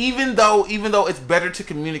unspoken. Even though it's better to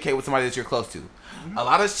communicate with somebody that you're close to. A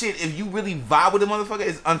lot of shit, if you really vibe with a motherfucker,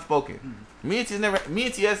 is unspoken. Me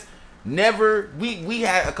and TS never. We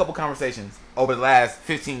had a couple conversations over the last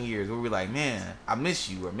 15 years where we were like, man, I miss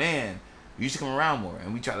you, or man, you should come around more,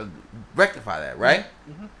 and we try to rectify that, right?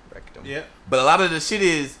 Rectum. Yeah. But a lot of the shit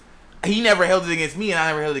is he never held it against me, and I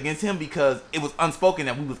never held it against him because it was unspoken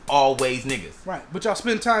that we was always niggas. Right, but y'all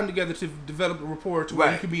spend time together to develop a rapport to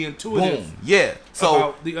where you can be intuitive. Boom. Yeah. So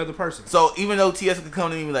about the other person. So even though TS could come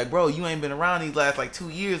to me and be like, bro, you ain't been around these last like 2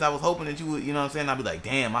 years. I was hoping that you would, you know what I'm saying? I'd be like,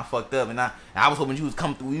 damn, I fucked up, and I was hoping you would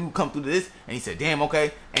come through this. And he said, damn,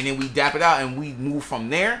 okay. And then we dap it out and we move from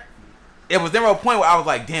there. It was never a point where I was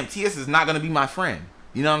like, damn, TS is not gonna be my friend.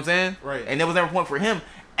 You know what I'm saying? Right. And there was never a point for him.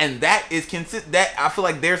 And that is that I feel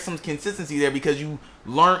like there's some consistency there because you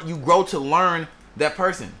grow to learn that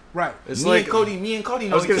person. Right. It's me like and Cody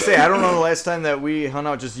know I was gonna each say other. I don't know the last time that we hung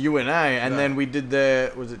out just you and I, and then we did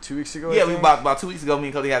the was it 2 weeks ago? Yeah, we about 2 weeks ago. Me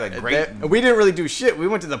and Cody had a great. We didn't really do shit. We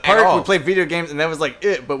went to the park, all. we played video games, and that was like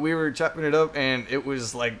it. But we were chopping it up, and it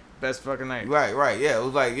was like best fucking night. Right. Yeah, it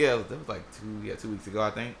was like 2 weeks ago, I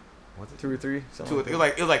think. Was it 2 or 3? It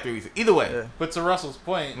was like 3 weeks. Either way. Yeah. But to Russell's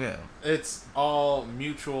point, Yeah. it's all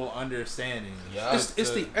mutual understanding. Yeah. It's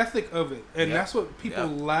the ethic of it, and Yeah. that's what people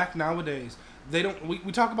lack nowadays. They don't.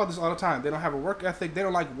 We talk about this all the time. They don't have a work ethic. They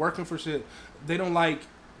don't like working for shit. They don't like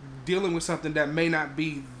dealing with something that may not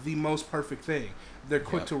be the most perfect thing. They're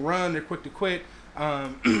quick to run. They're quick to quit.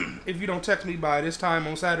 If you don't text me by this time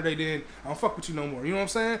on Saturday, then I don't fuck with you no more. You know what I'm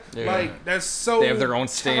saying? Yeah. Like that's so. They have their own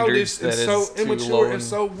standards childish and that is so too immature low and and-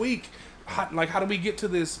 so weak. How do we get to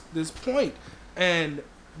this point? And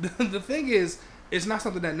the thing is, it's not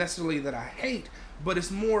something that necessarily that I hate, but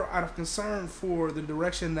it's more out of concern for the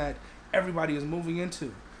direction that everybody is moving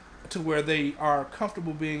into, to where they are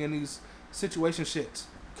comfortable being in these situation shits,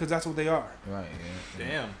 because that's what they are. Right.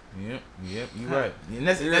 Yeah. Damn. Yep. You're right. And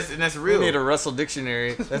that's real. We need a Russell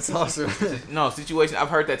dictionary. That's awesome. No, situation. I've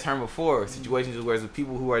heard that term before. Situations where it's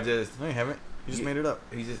people who are just. No, you haven't. You just made it up.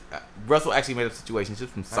 He just Russell actually made up situationships.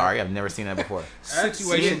 I'm sorry, I've never seen that before.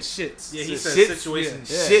 Situation shits. Yeah, he said Shits? situation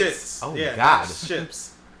Yeah. Shits. Oh, yeah, God.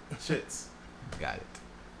 Ships. Shits. Got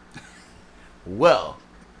it. Well,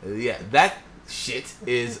 yeah, that shit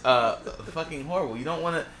is fucking horrible. You don't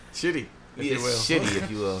want to. Shitty. Yeah, you will. shitty, if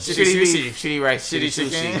you will. Shitty beef, sushi. shitty rice, shitty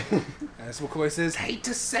Shitty sushi. As McCoy says, hate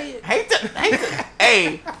to say it. Hate to.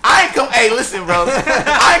 Hey, I ain't come. Hey, listen, bro.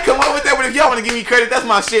 I ain't come up with that, but if y'all want to give me credit, that's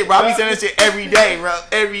my shit, bro. I be saying this shit every day, bro.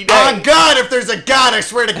 Every day. On God, if there's a God, I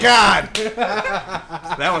swear to God.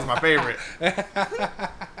 That was my favorite.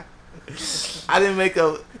 I didn't make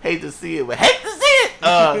a hate to see it, but hate to see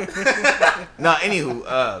it. No,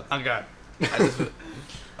 anywho, On God.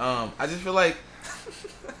 I just feel like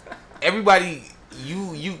everybody,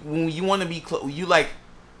 when you want to be close, you like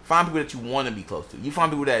find people that you want to be close to. You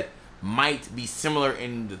find people that might be similar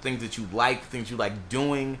in the things that you like, things you like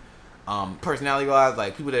doing, personality wise,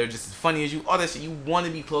 like people that are just as funny as you, all that shit. You want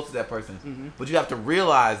to be close to that person, but you have to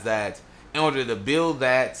realize that in order to build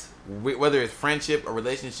that, whether it's friendship or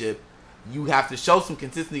relationship, you have to show some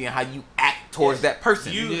consistency in how you act towards that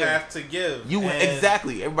person. You have to give.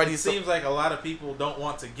 Exactly. Everybody seems like a lot of people don't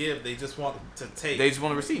want to give; they just want to take. They just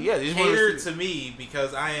want to receive. Yeah, they just want to cater receive. to me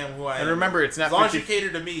because I am who I am. And remember, it's not as long as 50 you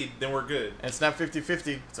cater to me, then we're good. It's not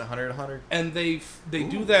 50-50. It's 100-100. And they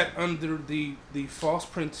do that under the false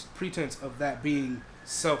pretense of that being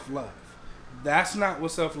self-love. That's not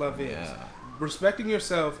what self-love is. Yeah. Respecting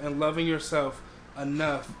yourself and loving yourself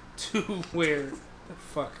enough to where the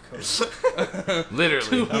fuck goes.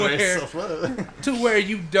 Literally. to where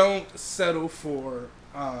you don't settle for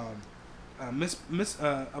a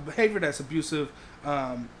behavior that's abusive,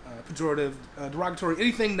 pejorative, derogatory,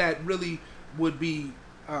 anything that really would be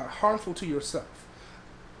harmful to yourself.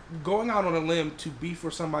 Going out on a limb to be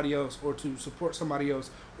for somebody else or to support somebody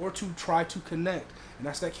else or to try to connect, and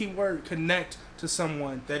that's that key word, connect to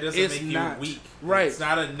someone. That doesn't make you weak. Right. It's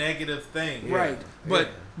not a negative thing. Right. But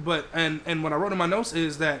what I wrote in my notes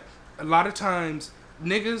is that a lot of times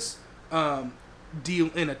niggas deal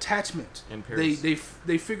in attachment. They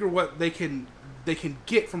figure what they can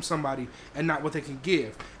get from somebody and not what they can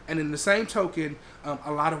give. And in the same token,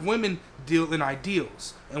 a lot of women deal in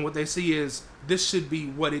ideals, and what they see is this should be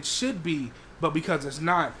what it should be, but because it's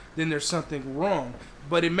not, then there's something wrong.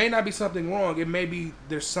 But it may not be something wrong. It may be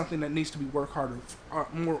there's something that needs to be worked harder,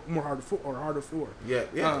 harder for. Yeah,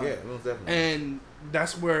 most definitely. And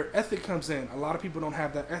that's where ethic comes in. A lot of people don't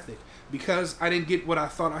have that ethic. Because I didn't get what I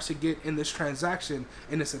thought I should get in this transaction,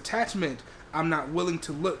 in this attachment, I'm not willing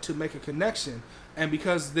to look to make a connection. And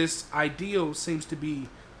because this ideal seems to be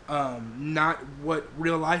not what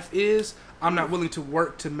real life is, I'm not willing to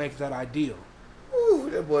work to make that ideal. Ooh,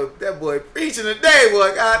 that boy preaching today,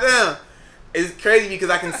 boy. Goddamn. It's crazy because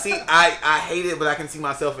I can see, I hate it, but I can see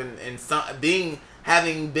myself in some,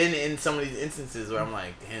 having been in some of these instances where I'm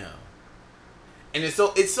like, damn. And it's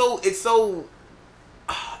so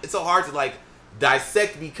hard to like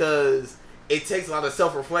dissect because it takes a lot of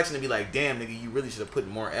self-reflection to be like, damn, nigga, you really should have put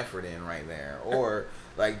more effort in right there. Or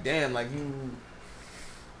like, damn, like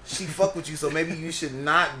she fuck with you, so maybe you should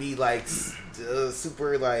not be like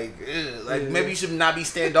super like maybe you should not be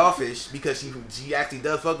standoffish because she actually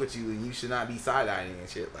does fuck with you, and you should not be side-eyeing and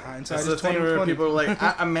shit. Like, that's the thing where people are like,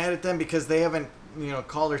 I'm mad at them because they haven't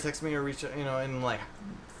called or texted me or reached in like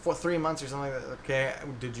 3 months or something like that. Okay,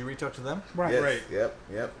 did you reach out to them? Right. Yes, Right.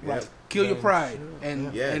 Yep. Right. Kill your pride,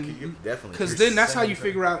 and definitely. because then that's how you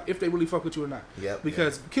figure out if they really fuck with you or not. Yep.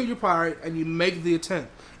 Because kill your pride and you make the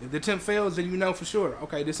attempt. If the attempt fails, then you know for sure.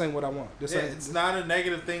 Okay, this ain't what I want. It's not a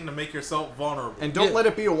negative thing to make yourself vulnerable. And don't let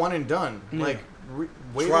it be a one and done. Yeah. Like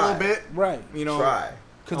wait Try. a little bit. Right. Try.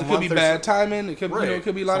 Because it could be bad timing. It could it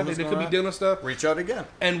could be a lot of things. It could be dealing stuff. Reach out again.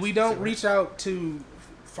 And we don't reach out to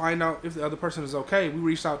find out if the other person is okay. We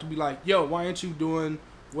reach out to be like, yo, why aren't you doing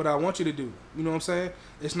what I want you to do? You know what I'm saying?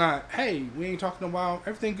 It's not, hey, we ain't talking in a while.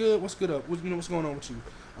 Everything good? What's good up? What's going on with you?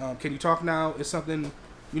 Can you talk now? It's something,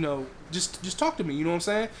 just talk to me. You know what I'm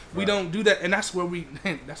saying? Right. We don't do that, and that's where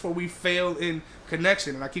we fail in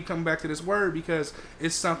connection. And I keep coming back to this word because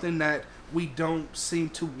it's something that we don't seem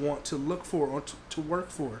to want to look for or to work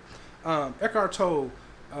for. Eckhart Tolle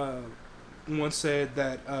once said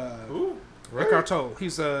that. Eckhart Tolle.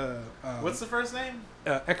 He's what's the first name?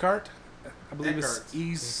 Eckhart. I believe Eckhart.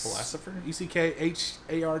 it's philosopher.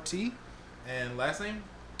 Ekhart. And last name?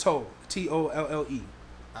 Tolle. Tolle.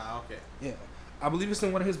 Okay. Yeah, I believe it's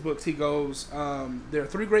in one of his books. He goes, there are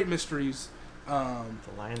 3 great mysteries. The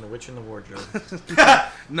Lion, the Witch, and the Wardrobe.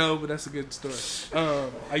 No, but that's a good story.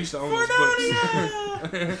 I used to own those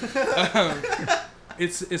books.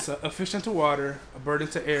 It's a fish into water, a bird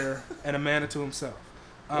into air, and a man into himself.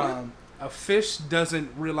 A fish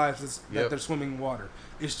doesn't realize that they're swimming in water.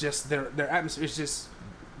 It's just their atmosphere. It's just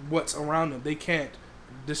what's around them. They can't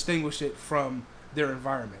distinguish it from their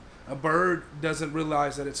environment. A bird doesn't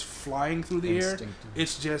realize that it's flying through the air.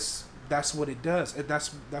 It's just that's what it does.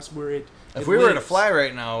 That's where it. If it we were to lives. fly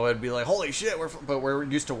right now, it'd be like, holy shit, but we're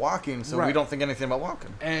used to walking, so we Right. don't think anything about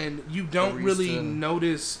walking. And you don't we're used really to-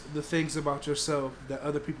 notice the things about yourself that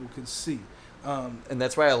other people can see. And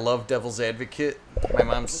that's why I love Devil's Advocate. My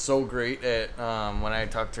mom's so great at when I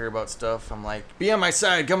talk to her about stuff. I'm like, be on my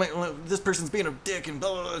side. Come on, this person's being a dick and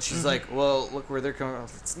blah, blah, blah. She's like, well, look where they're coming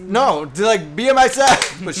from. No, like, be on my side.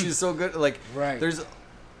 But she's so good. Like, Right.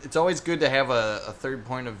 it's always good to have a third eye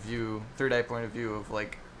point of view of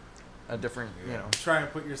like a different, you know. Try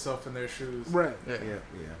and put yourself in their shoes. Right. Yeah.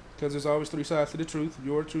 Because there's always three sides to the truth: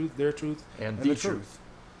 your truth, their truth, And the the truth. truth.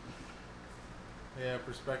 Yeah,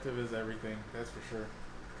 perspective is everything. That's for sure.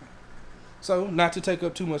 So, not to take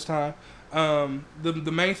up too much time,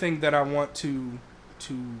 the main thing that I want to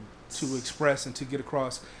express and to get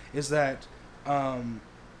across is that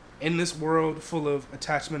in this world full of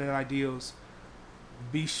attachment and ideals,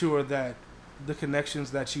 be sure that the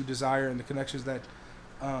connections that you desire and the connections that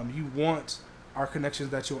you want are connections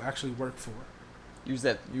that you'll actually work for. Use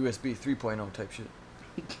that USB 3.0 type shit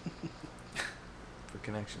for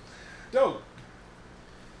connections. Dope.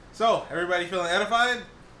 So, everybody feeling edified?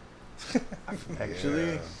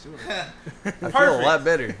 Actually, Yeah. I feel a Perfect. lot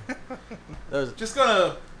better. That was, Just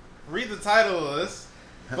gonna read the title of this.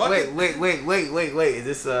 Bucket- Wait. Is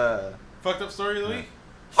this Fucked up story of the week?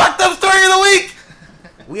 fucked up story of the week?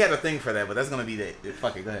 We had a thing for that, but that's gonna be the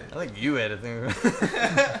fuck it. Go ahead. I think you had a thing.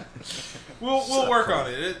 We'll work on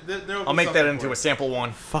it. There'll I'll be make that something into for a it. sample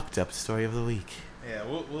one. Fucked up story of the week. Yeah,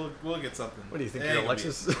 we'll get something. What do you think, It you're ain't gonna be-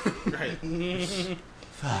 Alexis?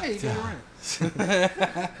 Right. Hey, get around.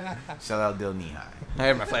 Shout out Dill Knee High. I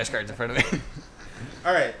have my flashcards in front of me.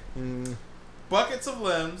 All right. Buckets of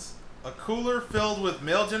limbs, a cooler filled with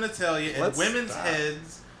male genitalia, and Let's women's stop.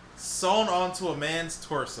 heads sewn onto a man's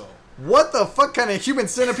torso. What the fuck kind of human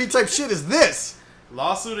centipede type shit is this?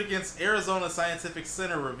 Lawsuit against Arizona Scientific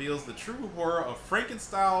Center reveals the true horror of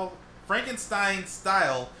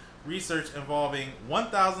Frankenstein-style research involving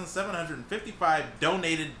 1,755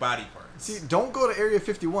 donated body parts. See, don't go to Area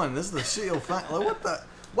 51. This is the shit you'll find. Like, what the?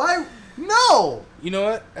 Why? No! You know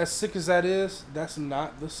what? As sick as that is, that's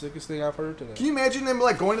not the sickest thing I've heard today. Can you imagine them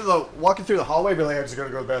like walking through the hallway, be like, I'm just gonna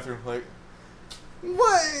go to the bathroom. Like,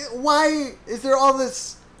 what? Why is there all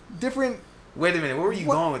this different? Wait a minute, where were you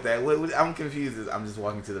What? going with that? I'm confused. I'm just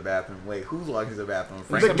walking to the bathroom. Wait, who's walking to the bathroom?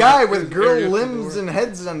 The The Frank- guy with girl Area limbs 51. and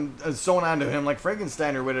heads sewn onto him like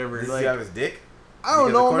Frankenstein or whatever. Does Like, he have his dick? I don't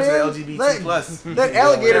Because know, of course man. the LGBT plus. That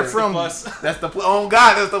alligator That's the from Plus, That's the oh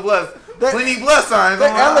god, that's the plus. That- Plenty plus signs. that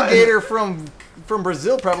oh my God. alligator from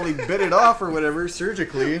Brazil probably bit it off or whatever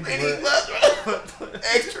surgically. Plenty but- plus.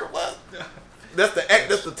 Extra plus. That's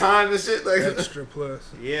the time and shit. Like Extra plus.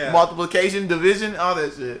 yeah. multiplication, division, all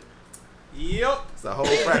that shit. Yep. It's a whole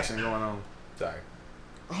fraction going on. Sorry.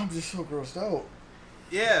 I'm just so grossed out.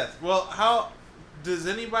 Yeah. Well, is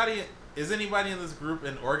anybody in this group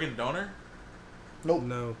an organ donor? Nope.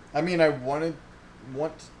 No. I mean, I want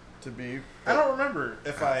to be. I don't remember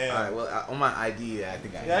if I am. All right. Well, on my ID, I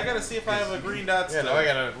think I. Yeah, I am. gotta see if I have a green dot still.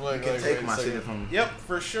 gotta You can take my shit from. Yep,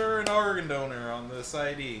 for sure an organ donor on this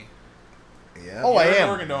ID. Yeah. Oh, I You're an am.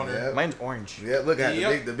 organ donor. Yeah. Mine's orange. Yeah. Look at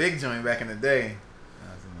Yep. the big joint back in the day.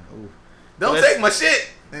 Ooh. Don't But take my shit.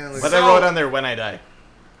 Man, look- But So- I wrote on there when I die.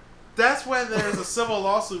 That's when there's a civil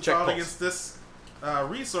lawsuit Check filed pulse. against this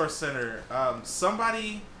resource center.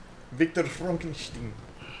 Somebody, Victor Frankenstein.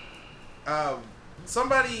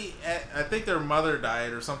 I think their mother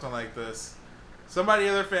died or something like this. Somebody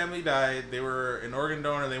in their family died. They were an organ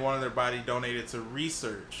donor. They wanted their body donated to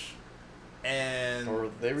research, and Or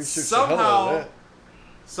they researched the hell out of that.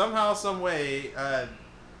 somehow, some way,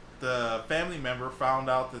 the family member found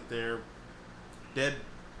out that their dead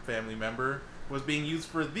family member was being used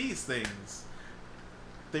for these things.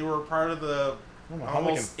 They were part of the I don't know how they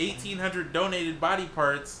almost can- 1,800 donated body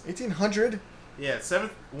parts. 1800? Yeah, four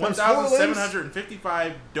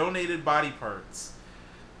 1,755 donated body parts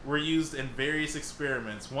were used in various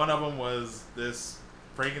experiments. One of them was this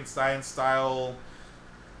Frankenstein-style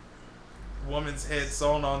woman's head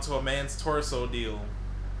sewn onto a man's torso deal.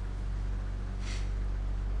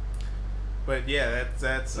 But yeah,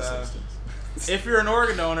 that's if you're an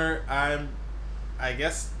organ donor, I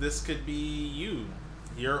guess this could be you.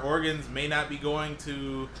 Your organs may not be going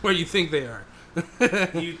to Where you think they are.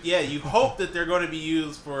 you hope that they're going to be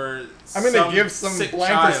used for I'm gonna give some sick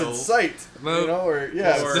blind child. person sight. No. You know, or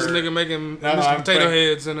yeah. Or- This nigga making No, Mr. I'm Potato frank.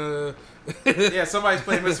 Heads and Yeah, somebody's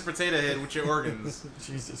playing Mr. Potato Head with your organs.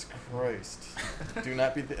 Jesus Christ. Do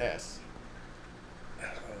not beat the ass.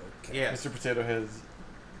 Yeah. Mr. Potato Head's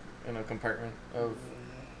in a compartment of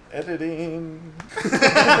editing.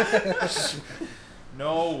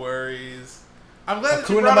 No worries. I'm glad that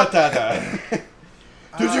you Hakuna brought up. Matata.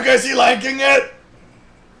 Did you guys see Lion King yet?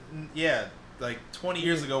 Yeah, like 20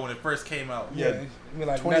 years ago when it first came out. Yeah, I mean,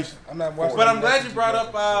 like 20 I'm not watching. But I'm glad you brought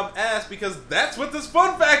up ass because that's what this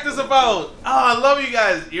fun fact is about. Oh, I love you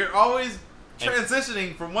guys. You're always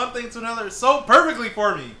transitioning from one thing to another so perfectly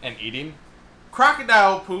for me. And eating?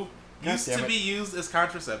 Crocodile poop God used damn to it. be used as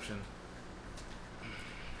contraception.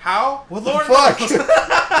 How? What the Lord fuck?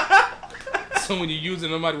 knows. So when you use it,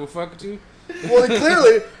 nobody will fuck with you. Well,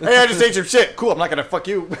 clearly. Hey, I just ate some shit. Cool, I'm not gonna fuck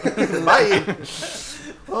you. Bye.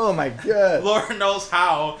 Oh my god. Lord knows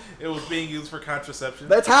how it was being used for contraception.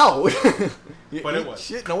 That's how. But it was.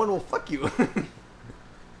 Shit, no one will fuck you.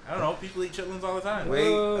 I don't know. People eat chitlins all the time. Wait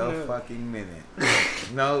Oh, a no. fucking minute.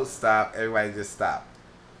 No, stop. Everybody just stop.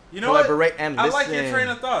 You know what? Collaborate and I like your listen. train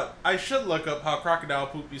of thought. I should look up how crocodile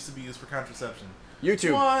poop used to be used for contraception.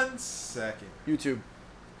 YouTube. 1 second. YouTube.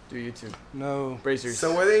 Do YouTube. No. Bracers.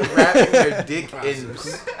 So were they wrapping their dick in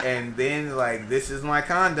poop and then like, this is my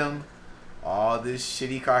condom? All this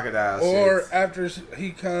shitty crocodile Or shit. after he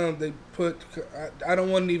come, they put. I don't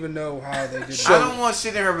want to even know how they did I that. don't want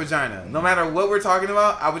shit in her vagina. No matter what we're talking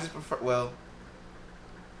about, I would just prefer. Well,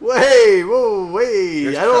 Wait, whoa, wait.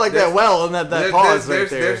 There's I don't like that there's- well in that pause right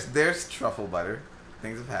there. there's truffle butter.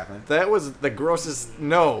 Things have happened. That was the grossest.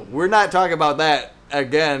 No, we're not talking about that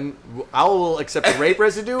again. I will accept the rape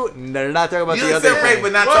residue. They're not talking about You the other accept rape, thing.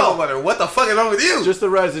 but not Whoa. truffle butter. What the fuck is wrong with you? Just the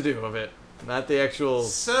residue of it, not the actual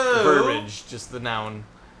So, verbiage. Just the noun.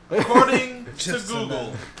 according to Just a Google,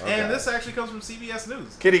 minute. Okay. and this actually comes from CBS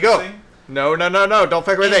News. Kitty, go. Interesting. No, don't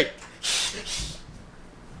fuck with me.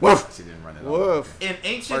 Woof. She didn't run it off. Woof. In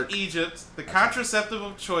ancient Mark. Egypt, the contraceptive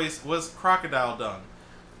of choice was crocodile dung.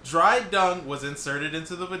 Dried dung was inserted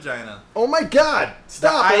into the vagina. Oh my God!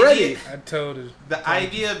 Stop The already. idea- I told her. The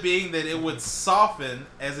idea being that it would soften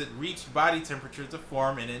as it reached body temperature to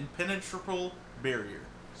form an impenetrable barrier.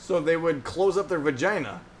 So they would close up their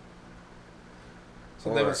vagina.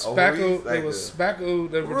 So they Or would spackle. ovaries, They like would the-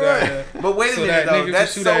 spackle their Right. vagina. But wait a So minute that though. nigga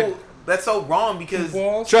That's can shoot so that's so wrong because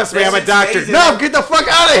Balls. Trust me, That I'm a shit doctor. stays in No, there. get the fuck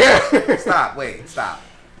out of here. stop.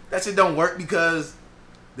 That shit don't work because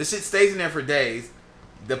the shit stays in there for days.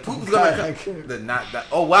 The poop's God, gonna I come. can't.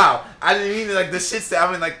 Oh wow! I didn't mean like the shit.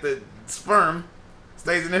 I mean like the sperm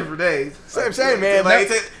stays in there for days. Same, Like, same, man. Like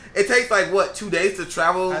it takes like what 2 days to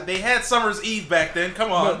travel. They had Summer's Eve back then.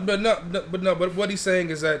 Come on. But what he's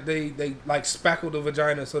saying is that they like spackle the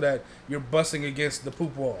vagina so that you're busting against the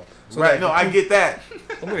poop wall. So right? that No, the I poop- get that.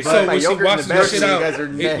 I'm gonna So shove my when she yogurt in washes the the back shit so you out, guys are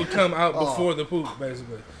it net. would come out Oh. before the poop.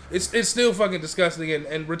 Basically, it's still fucking disgusting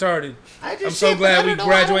and retarded. I just I'm so shit, but I glad don't we know how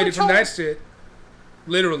to graduated from control that shit.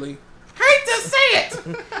 Literally, Hate to say it.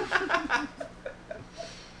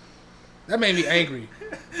 that made me angry.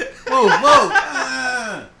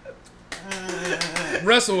 Whoa.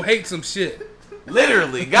 Russell hates some shit.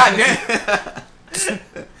 Literally, goddamn.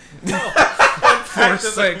 For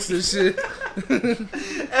sex and shit.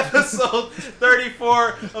 Episode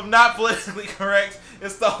 34 of Not Politically Correct.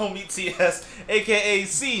 It's the homie TS, aka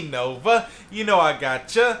C Nova. You know I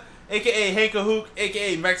gotcha. Aka Hankahook,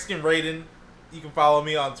 aka Mexican Raiden. You can follow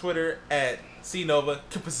me on Twitter at C Nova.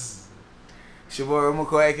 It's your boy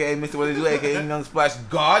Rumako, aka Mr. What It Do, aka Young Splash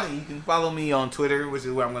God. And you can follow me on Twitter, which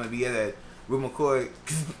is where I'm going to be at Rumako.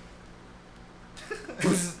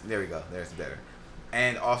 There we go. There's better.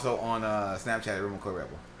 And also on Snapchat at Rumako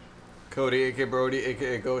Rebel. Cody, aka Brody,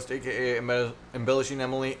 aka Ghost, aka Embellishing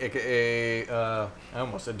Emily, aka I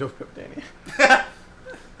almost said Dope Up Danny.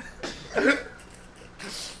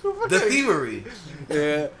 The Thievery.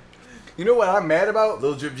 Yeah. You know what I'm mad about?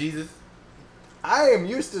 Little Drip Jesus. I am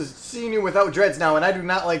used to seeing you without dreads now, and I do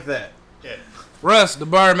not like that. Yeah. Russ, the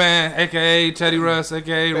barman, aka Teddy Russ,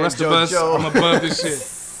 aka Man, Russ the Bus. Jojo. I'm above this shit.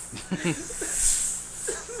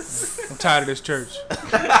 I'm tired of this church.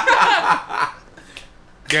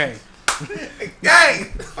 Gang. Gang!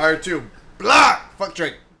 R2. Block! Fuck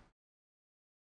Drake.